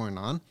outcome of what's going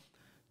on,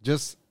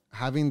 just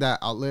having that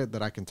outlet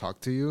that I can talk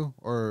to you,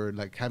 or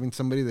like having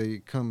somebody that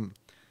you come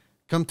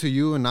to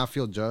you and not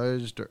feel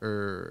judged,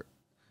 or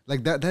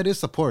like that is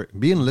support.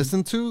 Being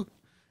listened to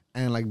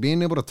and like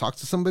being able to talk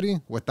to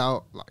somebody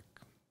without like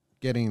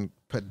getting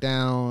put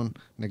down,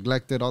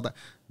 neglected, all that.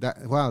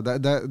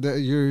 That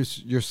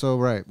you're so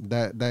right.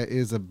 That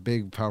is a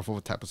big, powerful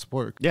type of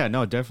support. Yeah,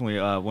 no, definitely.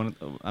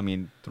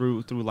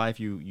 Through life,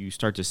 you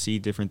start to see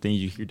different things.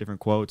 You hear different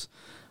quotes.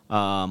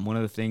 One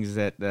of the things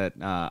that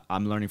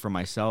I'm learning for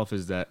myself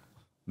is that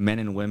men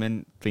and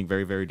women think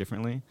very, very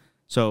differently.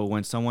 So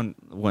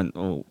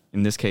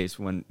in this case,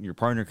 when your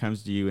partner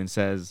comes to you and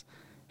says,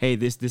 "Hey,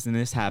 this and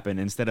this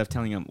happened," instead of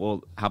telling them,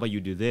 "Well, how about you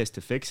do this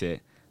to fix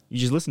it?" You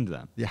just listen to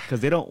them. Yeah.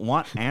 Because they don't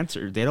want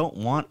answers. They don't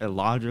want a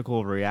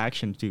logical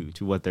reaction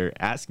to what they're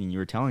asking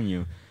you or telling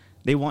you.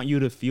 They want you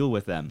to feel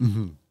with them.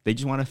 Mm-hmm. They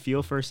just want to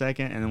feel for a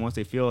second, and then once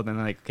they feel, then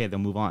they're like, okay, they'll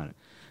move on.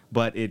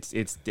 But it's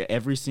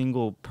every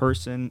single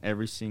person,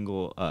 every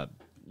single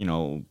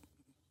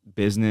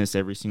business,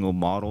 every single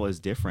model is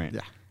different.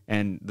 Yeah.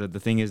 And the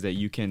thing is that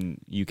you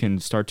can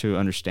start to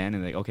understand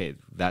and like, okay,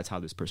 that's how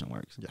this person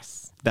works.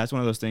 Yes. That's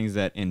one of those things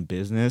that in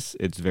business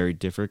it's very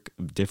different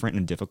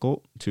and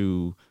difficult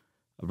to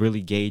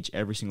really gauge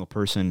every single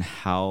person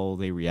how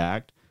they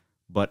react,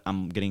 but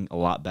I'm getting a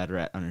lot better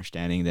at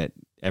understanding that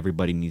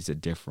everybody needs a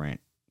different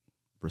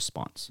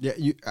response. Yeah,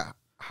 you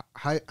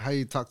how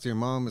you talk to your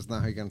mom is not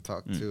how you're gonna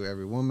talk to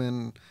every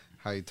woman.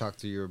 How you talk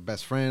to your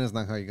best friend is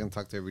not how you're gonna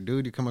talk to every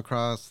dude you come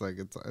across. Like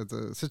it's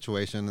a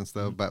situation and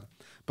stuff, but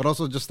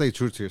also just stay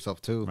true to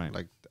yourself too. Right.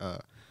 Like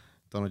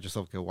don't let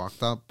yourself get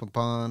walked up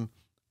upon.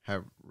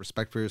 Have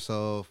respect for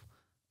yourself.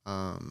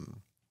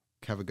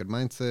 Have a good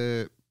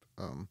mindset.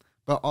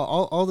 But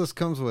all this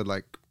comes with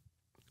like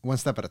one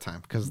step at a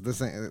time, because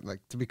this ain't like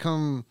to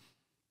become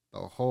the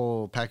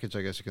whole package.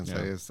 I guess you can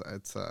say is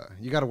it's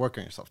you got to work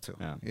on yourself too.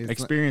 Yeah,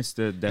 experience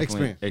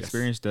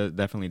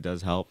definitely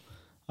does help.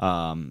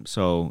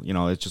 So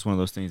it's just one of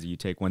those things that you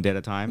take one day at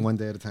a time,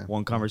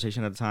 one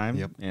conversation at a time.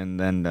 Yep. And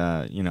then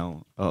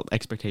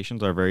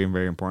expectations are very,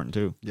 very important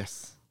too.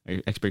 Yes.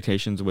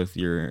 Expectations with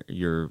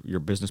your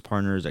business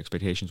partners,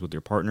 expectations with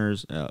your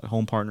partners,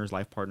 home partners,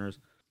 life partners.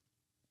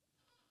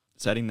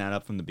 Setting that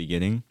up from the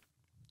beginning,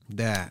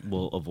 that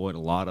will avoid a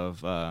lot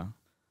of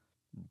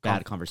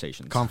bad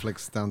conversations,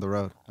 conflicts down the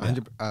road.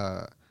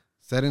 Yeah.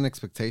 Setting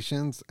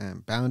expectations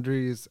and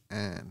boundaries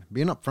and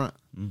being upfront,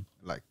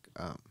 like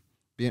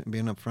being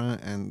upfront,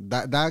 and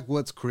that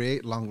what's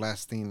create long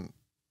lasting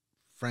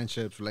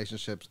friendships,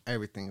 relationships,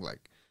 everything.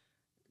 Like,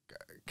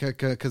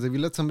 because if you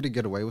let somebody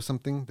get away with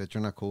something that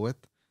you're not cool with,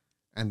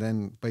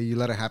 but you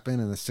let it happen,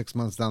 and then 6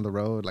 months down the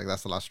road, like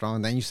that's a lot strong.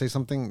 And then you say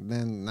something,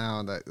 then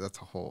now that's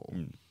a whole.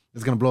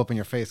 It's going to blow up in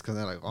your face, because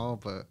they're like, oh,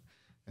 but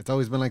it's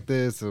always been like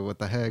this, or what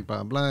the heck,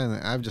 blah, blah.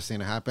 And I've just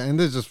seen it happen. And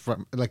this is just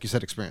from, like you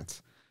said,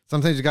 experience.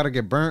 Sometimes you got to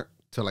get burnt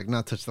to like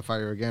not touch the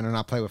fire again, or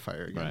not play with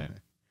fire again. Right.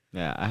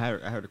 Yeah, I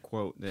heard a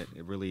quote that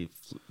it really,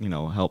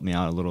 helped me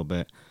out a little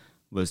bit,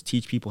 was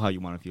teach people how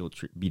you want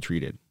to be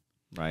treated,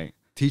 right?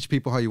 Teach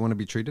people how you want to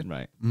be treated?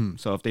 Right.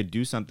 So if they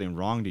do something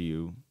wrong to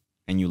you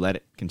and you let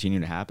it continue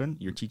to happen,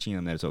 you're teaching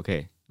them that it's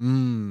okay.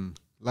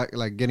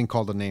 Like getting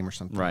called a name or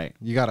something. Right.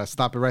 You got to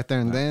stop it right there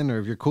and then, or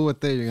if you're cool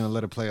with it, you're going to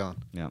let it play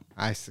on. Yeah.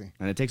 I see.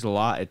 And it takes a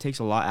lot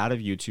out of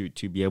you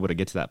to be able to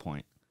get to that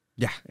point.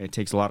 Yeah. It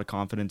takes a lot of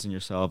confidence in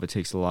yourself. It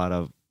takes a lot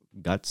of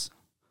guts.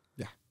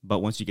 Yeah.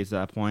 But once you get to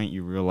that point,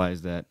 you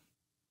realize that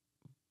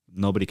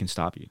nobody can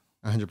stop you.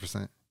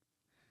 100%.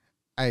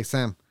 Hey,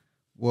 Sam.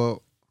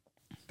 Well,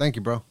 thank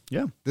you, bro.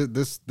 Yeah.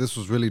 This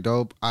was really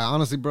dope. I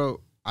honestly,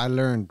 bro, I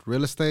learned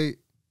real estate,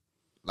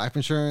 life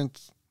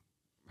insurance,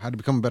 how to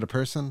become a better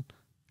person.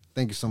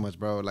 Thank you so much,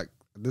 bro. Like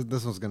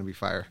this one's gonna be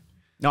fire.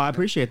 No, I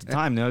appreciate the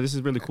time. No, this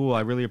is really cool.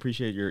 I really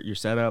appreciate your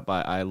setup.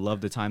 I love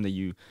the time that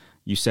you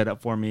set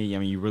up for me. I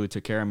mean, you really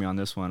took care of me on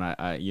this one.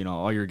 I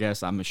all your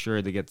guests, I'm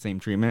sure they get the same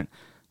treatment.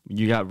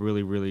 You got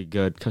really, really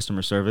good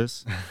customer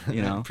service. I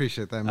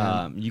appreciate that,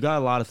 man. You got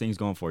a lot of things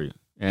going for you,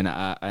 and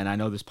I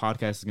know this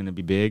podcast is gonna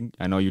be big.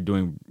 I know you're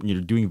doing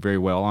very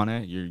well on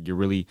it. You're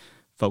really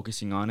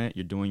focusing on it.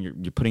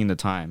 You're putting in the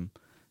time.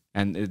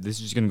 And this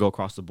is just going to go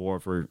across the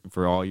board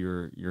for all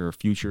your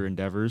future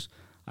endeavors.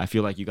 I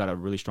feel like you got a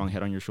really strong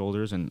head on your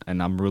shoulders, and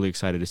I'm really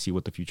excited to see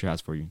what the future has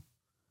for you.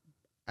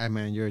 Hey,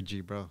 man, you're a G,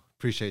 bro.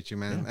 Appreciate you,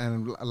 man. Yeah.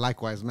 And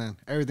likewise, man.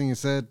 Everything you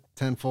said,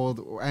 tenfold,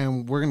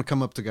 and we're going to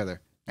come up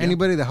together. Yeah.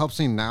 Anybody that helps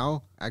me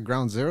now at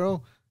ground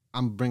zero,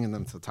 I'm bringing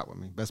them to the top with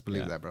me. Best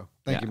believe that, bro.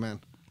 Thank you,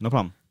 man. No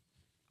problem.